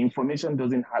the information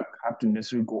doesn't have to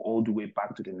necessarily go all the way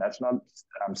back to the national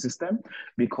system,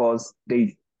 because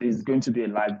there's going to be a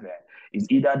lag there. It's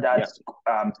either that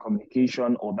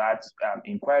communication or that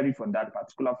inquiry from that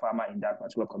particular farmer in that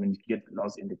particular community get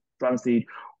lost in the transit,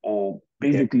 or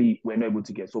basically we're not able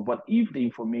to get. So, but if the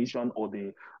information or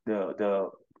the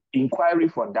inquiry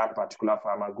from that particular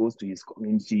farmer goes to his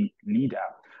community leader,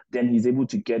 then he's able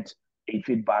to get a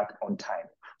feedback on time.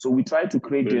 So we try to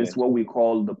create this, what we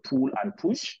call the pull and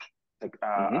push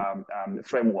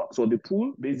framework. So the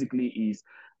pull basically is,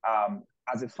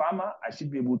 as a farmer, I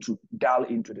should be able to dial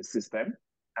into the system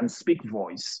and speak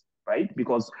voice, right?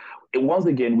 Because once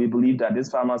again, we believe that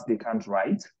these farmers, they can't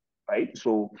write, right?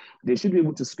 So they should be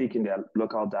able to speak in their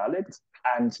local dialect,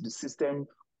 and the system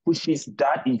pushes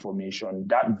that information,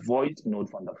 that voice note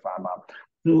from the farmer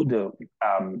to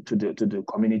the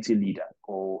community leader,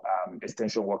 or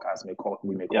extension workers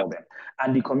we may call them.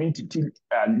 And the community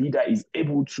leader is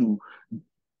able to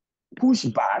push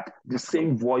back the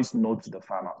same voice note to the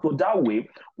farmer. So that way,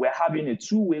 we're having a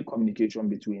two-way communication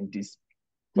between these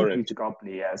critical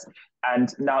players.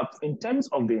 And now, in terms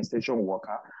of the extension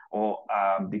worker or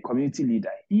the community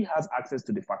leader, he has access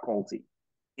to the faculty.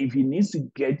 If he needs to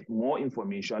get more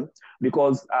information,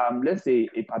 because let's say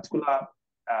a particular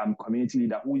community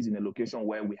leader who is in a location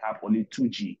where we have only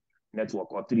 2G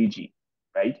network or 3G,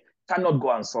 right, cannot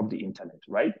go and surf the internet,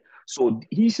 right? So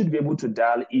he should be able to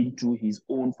dial into his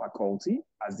own faculty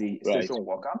as a extension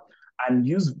worker and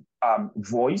use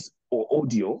voice or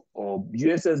audio or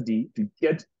USSD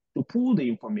to pull the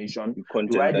information,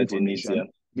 the right information,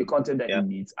 the content that he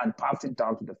needs, and pass it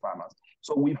down to the farmers.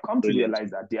 So we've come to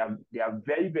realize that they are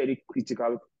very, very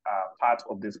critical part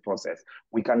of this process.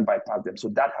 We can't bypass them. So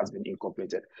that has been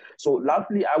incorporated. So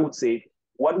lastly, I would say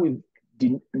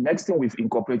the next thing we've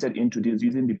incorporated into this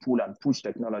using the pull and push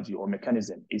technology or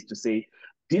mechanism is to say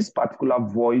this particular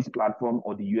voice platform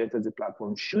or the USSD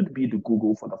platform should be the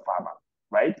Google for the farmer.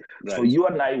 right? Right. So you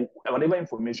and I, whatever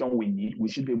information we need, we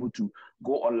should be able to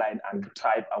go online and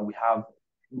type, and we have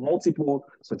multiple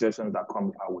suggestions that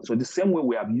come our way. So the same way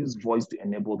we have used voice to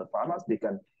enable the farmers, they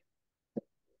can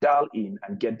dial in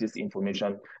and get this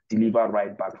information delivered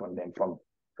right back from them, from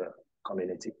the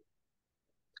community.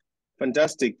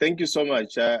 Fantastic. Thank you so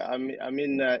much.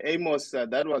 Amos,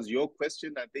 that was your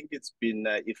question. I think it's been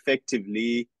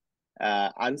effectively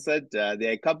answered. There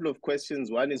are a couple of questions.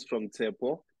 One is from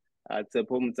Tsepo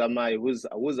Mtsamai,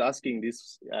 who's asking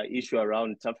this issue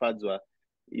around Tafadzwa.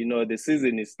 You know, the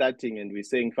season is starting and we're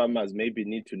saying farmers maybe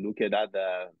need to look at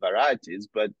other varieties,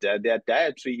 but there are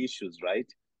dietary issues, right?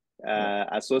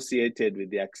 Associated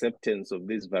with the acceptance of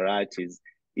these varieties.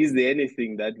 Is there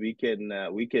anything that we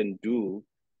can do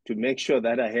to make sure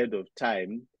that ahead of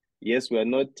time? Yes, we're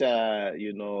not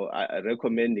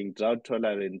recommending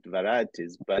drought-tolerant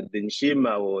varieties, but the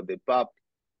Nshima or the PAP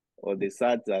or the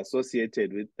SADs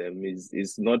associated with them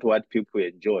is not what people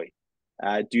enjoy.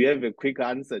 Do you have a quick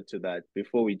answer to that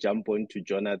before we jump on to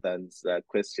Jonathan's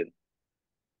question?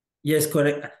 Yes,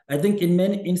 correct. I think in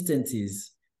many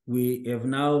instances, we have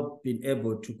now been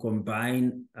able to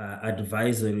combine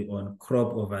advisory on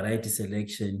crop or variety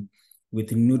selection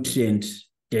with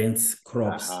nutrient-dense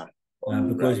crops.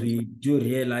 Because we do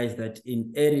realize that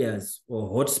in areas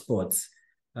or hotspots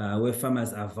where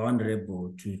farmers are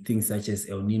vulnerable to things such as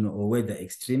El Nino or weather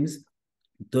extremes,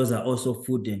 those are also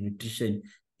food and nutrition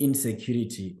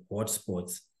insecurity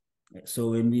hotspots.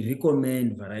 So when we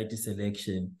recommend variety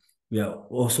selection, we are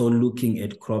also looking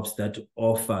at crops that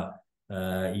offer,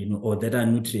 or that are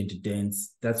nutrient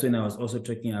dense. That's when I was also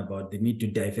talking about the need to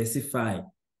diversify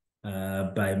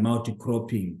by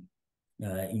multi-cropping,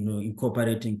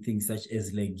 incorporating things such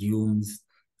as legumes,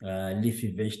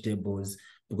 leafy vegetables,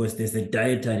 because there's a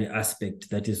dietary aspect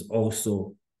that is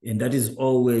also, and that is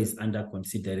always under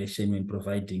consideration when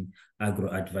providing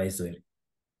agro-advisory.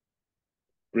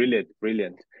 Brilliant,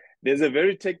 brilliant. There's a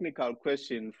very technical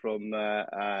question from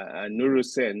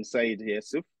Nurusen Said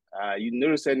Yusuf.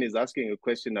 Nurusen is asking a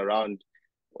question around,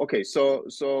 okay, so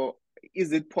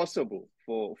is it possible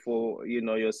for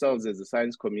yourselves as a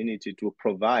science community to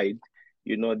provide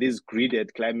this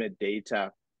gridded climate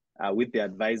data with the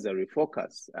advisory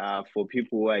focus for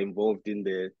people who are involved in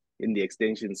the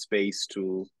extension space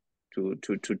to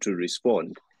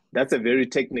respond? That's a very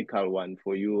technical one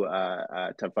for you,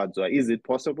 Tafadzwa. Is it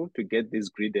possible to get this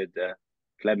gridded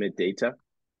climate data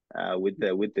with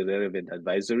the relevant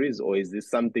advisories, or is this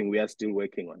something we are still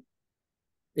working on?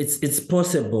 It's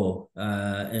possible,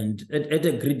 and at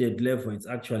a gridded level, it's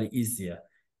actually easier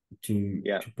to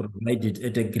provide it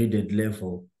at a gridded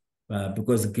level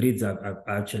because grids are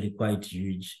actually quite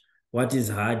huge. What is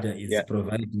harder is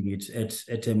providing it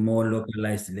at a more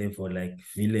localized level, like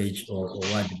village or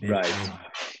what. Right.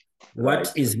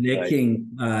 What is lacking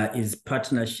is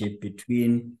partnership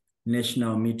between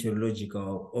national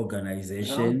meteorological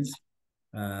organizations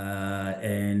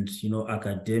and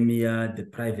academia, the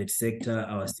private sector,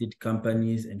 our seed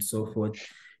companies, and so forth.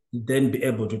 Then be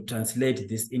able to translate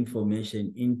this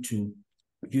information into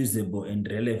usable and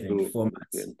relevant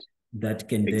formats that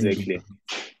can then be.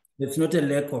 It's not a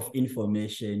lack of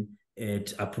information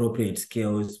at appropriate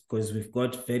scales, because we've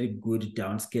got very good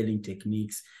downscaling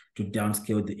techniques to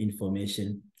downscale the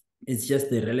information. It's just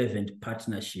the relevant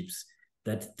partnerships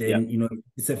that then,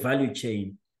 it's a value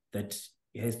chain that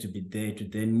has to be there to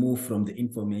then move from the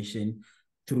information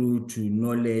through to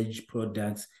knowledge,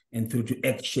 products, and through to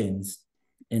actions.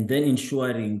 And then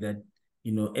ensuring that,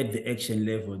 at the action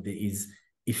level, there is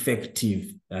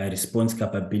effective response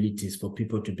capabilities for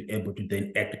people to be able to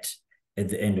then act at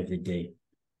the end of the day.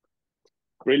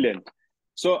 Brilliant.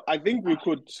 So I think we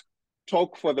could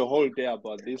talk for the whole day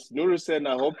about this. Nurusen,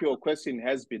 I hope your question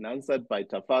has been answered by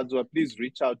Tafadzwa. Please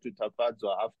reach out to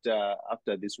Tafadzwa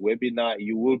after this webinar.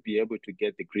 You will be able to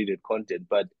get the gridded content.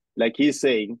 But like he's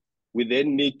saying, we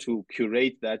then need to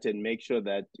curate that and make sure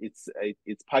that it's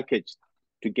packaged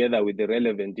together with the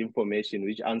relevant information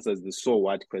which answers the so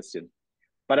what question.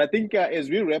 But I think as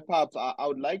we wrap up, I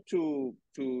would like to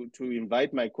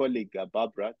invite my colleague,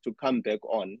 Barbara, to come back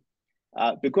on.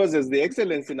 Because as the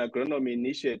Excellence in Agronomy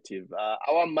Initiative,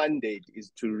 our mandate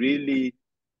is to really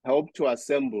help to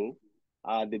assemble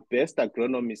the best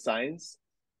agronomy science,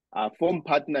 form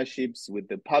partnerships with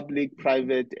the public,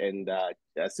 private, and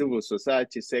civil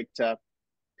society sector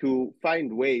to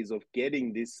find ways of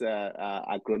getting this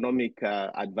agronomic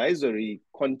advisory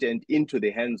content into the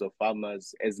hands of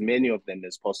farmers, as many of them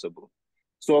as possible.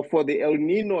 So for the El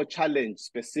Nino challenge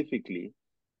specifically,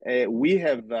 we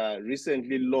have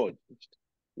recently launched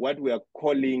what we are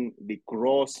calling the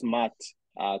Grow Smart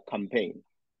campaign.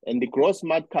 And the Grow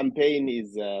Smart campaign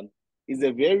is is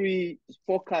a very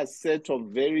focused set of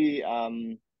very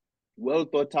well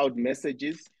thought out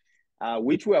messages,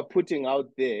 which we are putting out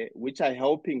there, which are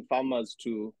helping farmers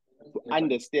to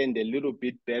understand a little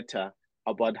bit better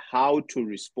about how to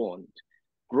respond.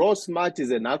 Grow Smart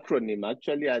is an acronym.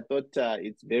 Actually, I thought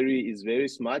it's very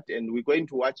smart, and we're going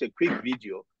to watch a quick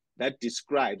video that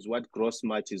describes what Grow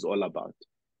Smart is all about.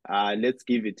 Let's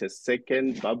give it a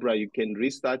second. Barbara, you can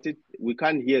restart it. We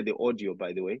can't hear the audio,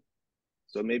 by the way,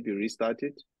 so maybe restart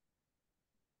it.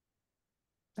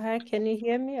 Hi, can you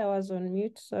hear me? I was on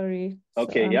mute, sorry.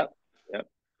 Okay, yeah.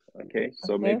 Okay,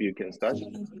 so okay. maybe you can start.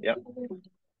 Yeah.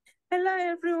 Hello,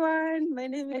 everyone. My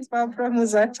name is Barbara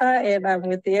Muzata, and I'm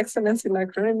with the Excellence in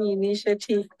Agronomy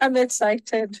Initiative. I'm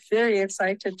excited, very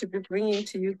excited to be bringing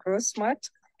to you Grow Smart,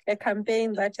 a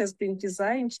campaign that has been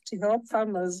designed to help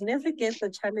farmers navigate the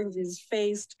challenges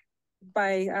faced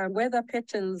by weather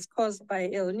patterns caused by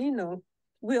El Nino.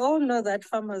 We all know that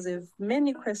farmers have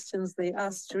many questions they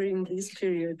ask during this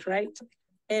period, right?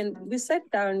 And we sat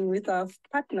down with our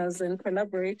partners and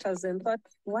collaborators and thought,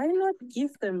 why not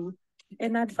give them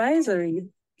an advisory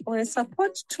or a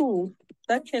support tool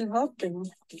that can help them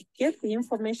get the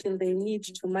information they need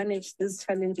to manage these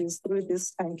challenges through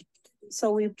this time.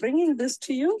 So we're bringing this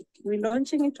to you. We're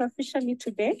launching it officially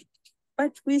today,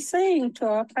 but we're saying to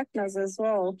our partners as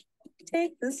well,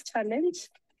 take this challenge,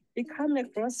 become a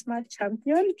Grow Smart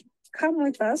champion, come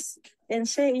with us and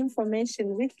share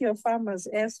information with your farmers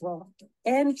as well.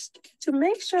 And to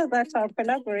make sure that our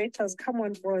collaborators come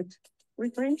on board, we're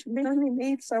going to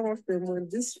nominate some of them on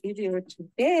this video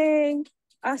today,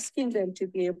 asking them to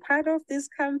be a part of this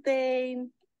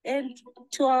campaign. And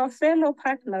to our fellow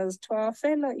partners, to our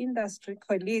fellow industry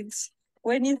colleagues,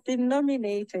 when you've been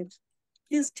nominated,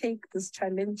 please take this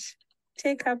challenge,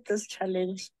 take up this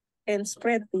challenge and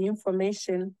spread the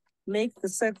information, make the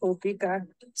circle bigger.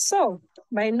 So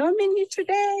my nominee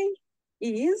today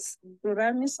is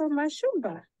Ruramiso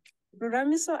Mashumba.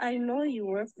 Ruramiso, I know you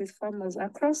work with farmers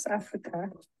across Africa,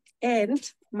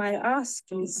 and my ask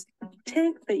is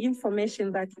take the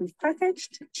information that we've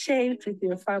packaged, share it with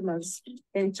your farmers,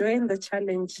 and join the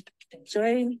challenge.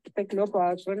 Join the Global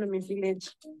Agronomy Village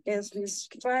as we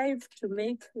strive to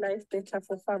make life better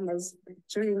for farmers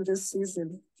during this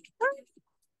season.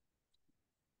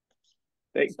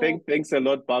 Thanks a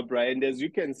lot, Barbara. And as you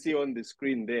can see on the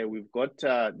screen there, we've got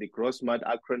the Grow Smart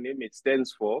acronym. It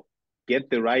stands for get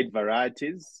the right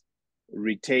varieties,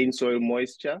 retain soil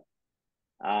moisture,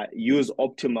 use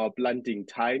optimal planting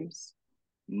times,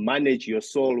 manage your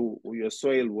soil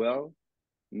well,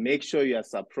 make sure you are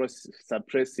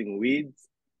suppressing weeds,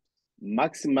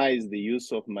 maximize the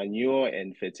use of manure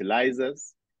and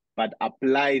fertilizers, but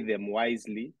apply them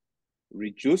wisely,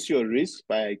 reduce your risk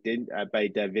by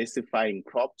diversifying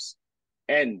crops,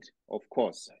 and of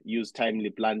course, use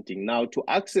timely planting. Now, to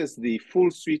access the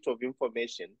full suite of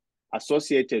information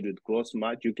associated with Grow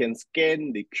Smart, you can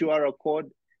scan the QR code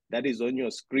that is on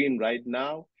your screen right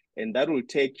now, and that will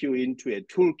take you into a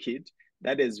toolkit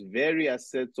that has various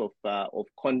sets of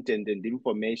content and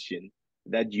information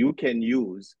that you can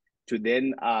use to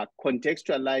then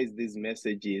contextualize these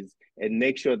messages and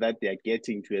make sure that they are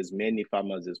getting to as many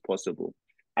farmers as possible.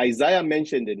 Isaiah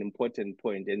mentioned an important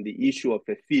point and the issue of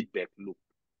a feedback loop.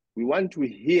 We want to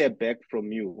hear back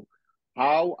from you.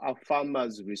 How are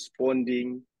farmers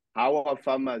responding? How are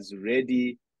farmers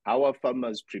ready? How are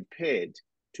farmers prepared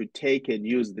to take and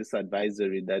use this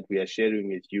advisory that we are sharing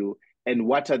with you? And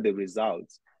what are the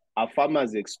results? Are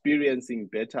farmers experiencing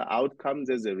better outcomes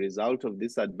as a result of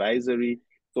this advisory?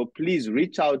 So please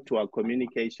reach out to our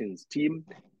communications team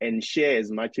and share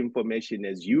as much information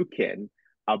as you can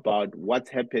about what's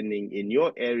happening in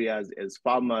your areas as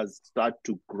farmers start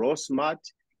to grow smart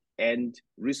and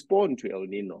respond to El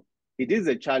Nino. It is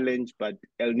a challenge, but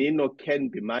El Nino can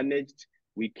be managed.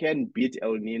 We can beat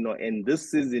El Nino, and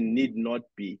this season need not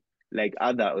be like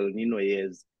other El Nino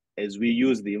years as we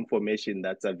use the information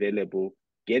that's available,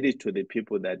 get it to the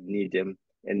people that need them,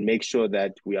 and make sure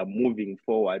that we are moving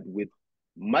forward with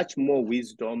much more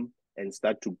wisdom and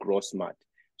start to grow smart.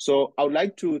 So I would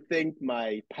like to thank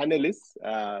my panelists,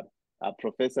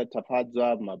 Professor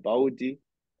Tafadzwa Mabaudi,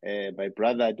 my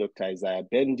brother, Dr. Isaiah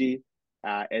Bendi,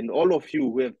 and all of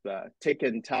you who have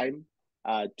taken time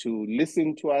to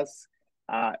listen to us.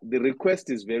 The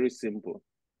request is very simple.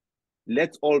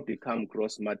 Let's all become Grow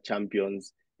Smart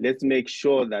champions. Let's make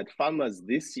sure that farmers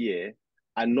this year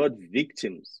are not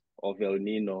victims of El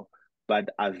Nino, but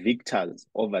are victors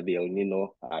over the El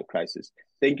Nino crisis.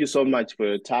 Thank you so much for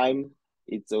your time.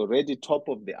 It's already top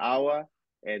of the hour,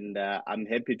 and I'm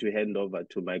happy to hand over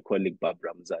to my colleague,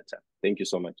 Barbara Muzata. Thank you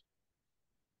so much.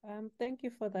 Thank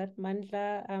you for that,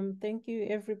 Mandla. Thank you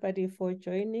everybody for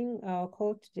joining our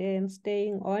call today and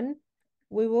staying on.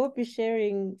 We will be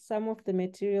sharing some of the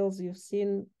materials you've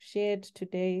seen shared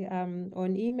today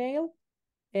on email,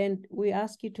 and we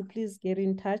ask you to please get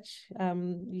in touch.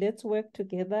 Let's work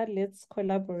together, let's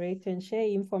collaborate and share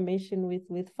information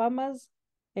with farmers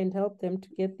and help them to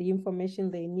get the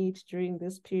information they need during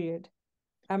this period.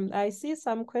 I see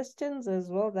some questions as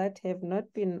well that have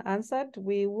not been answered.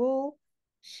 We will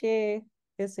share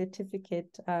a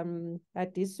certificate.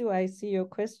 Adisu, I see your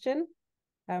question.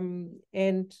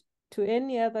 And to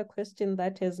any other question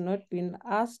that has not been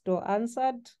asked or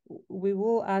answered, we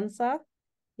will answer.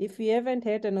 If you haven't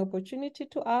had an opportunity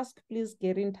to ask, please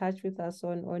get in touch with us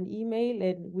on email,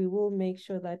 and we will make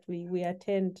sure that we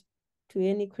attend to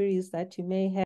any queries that you may have.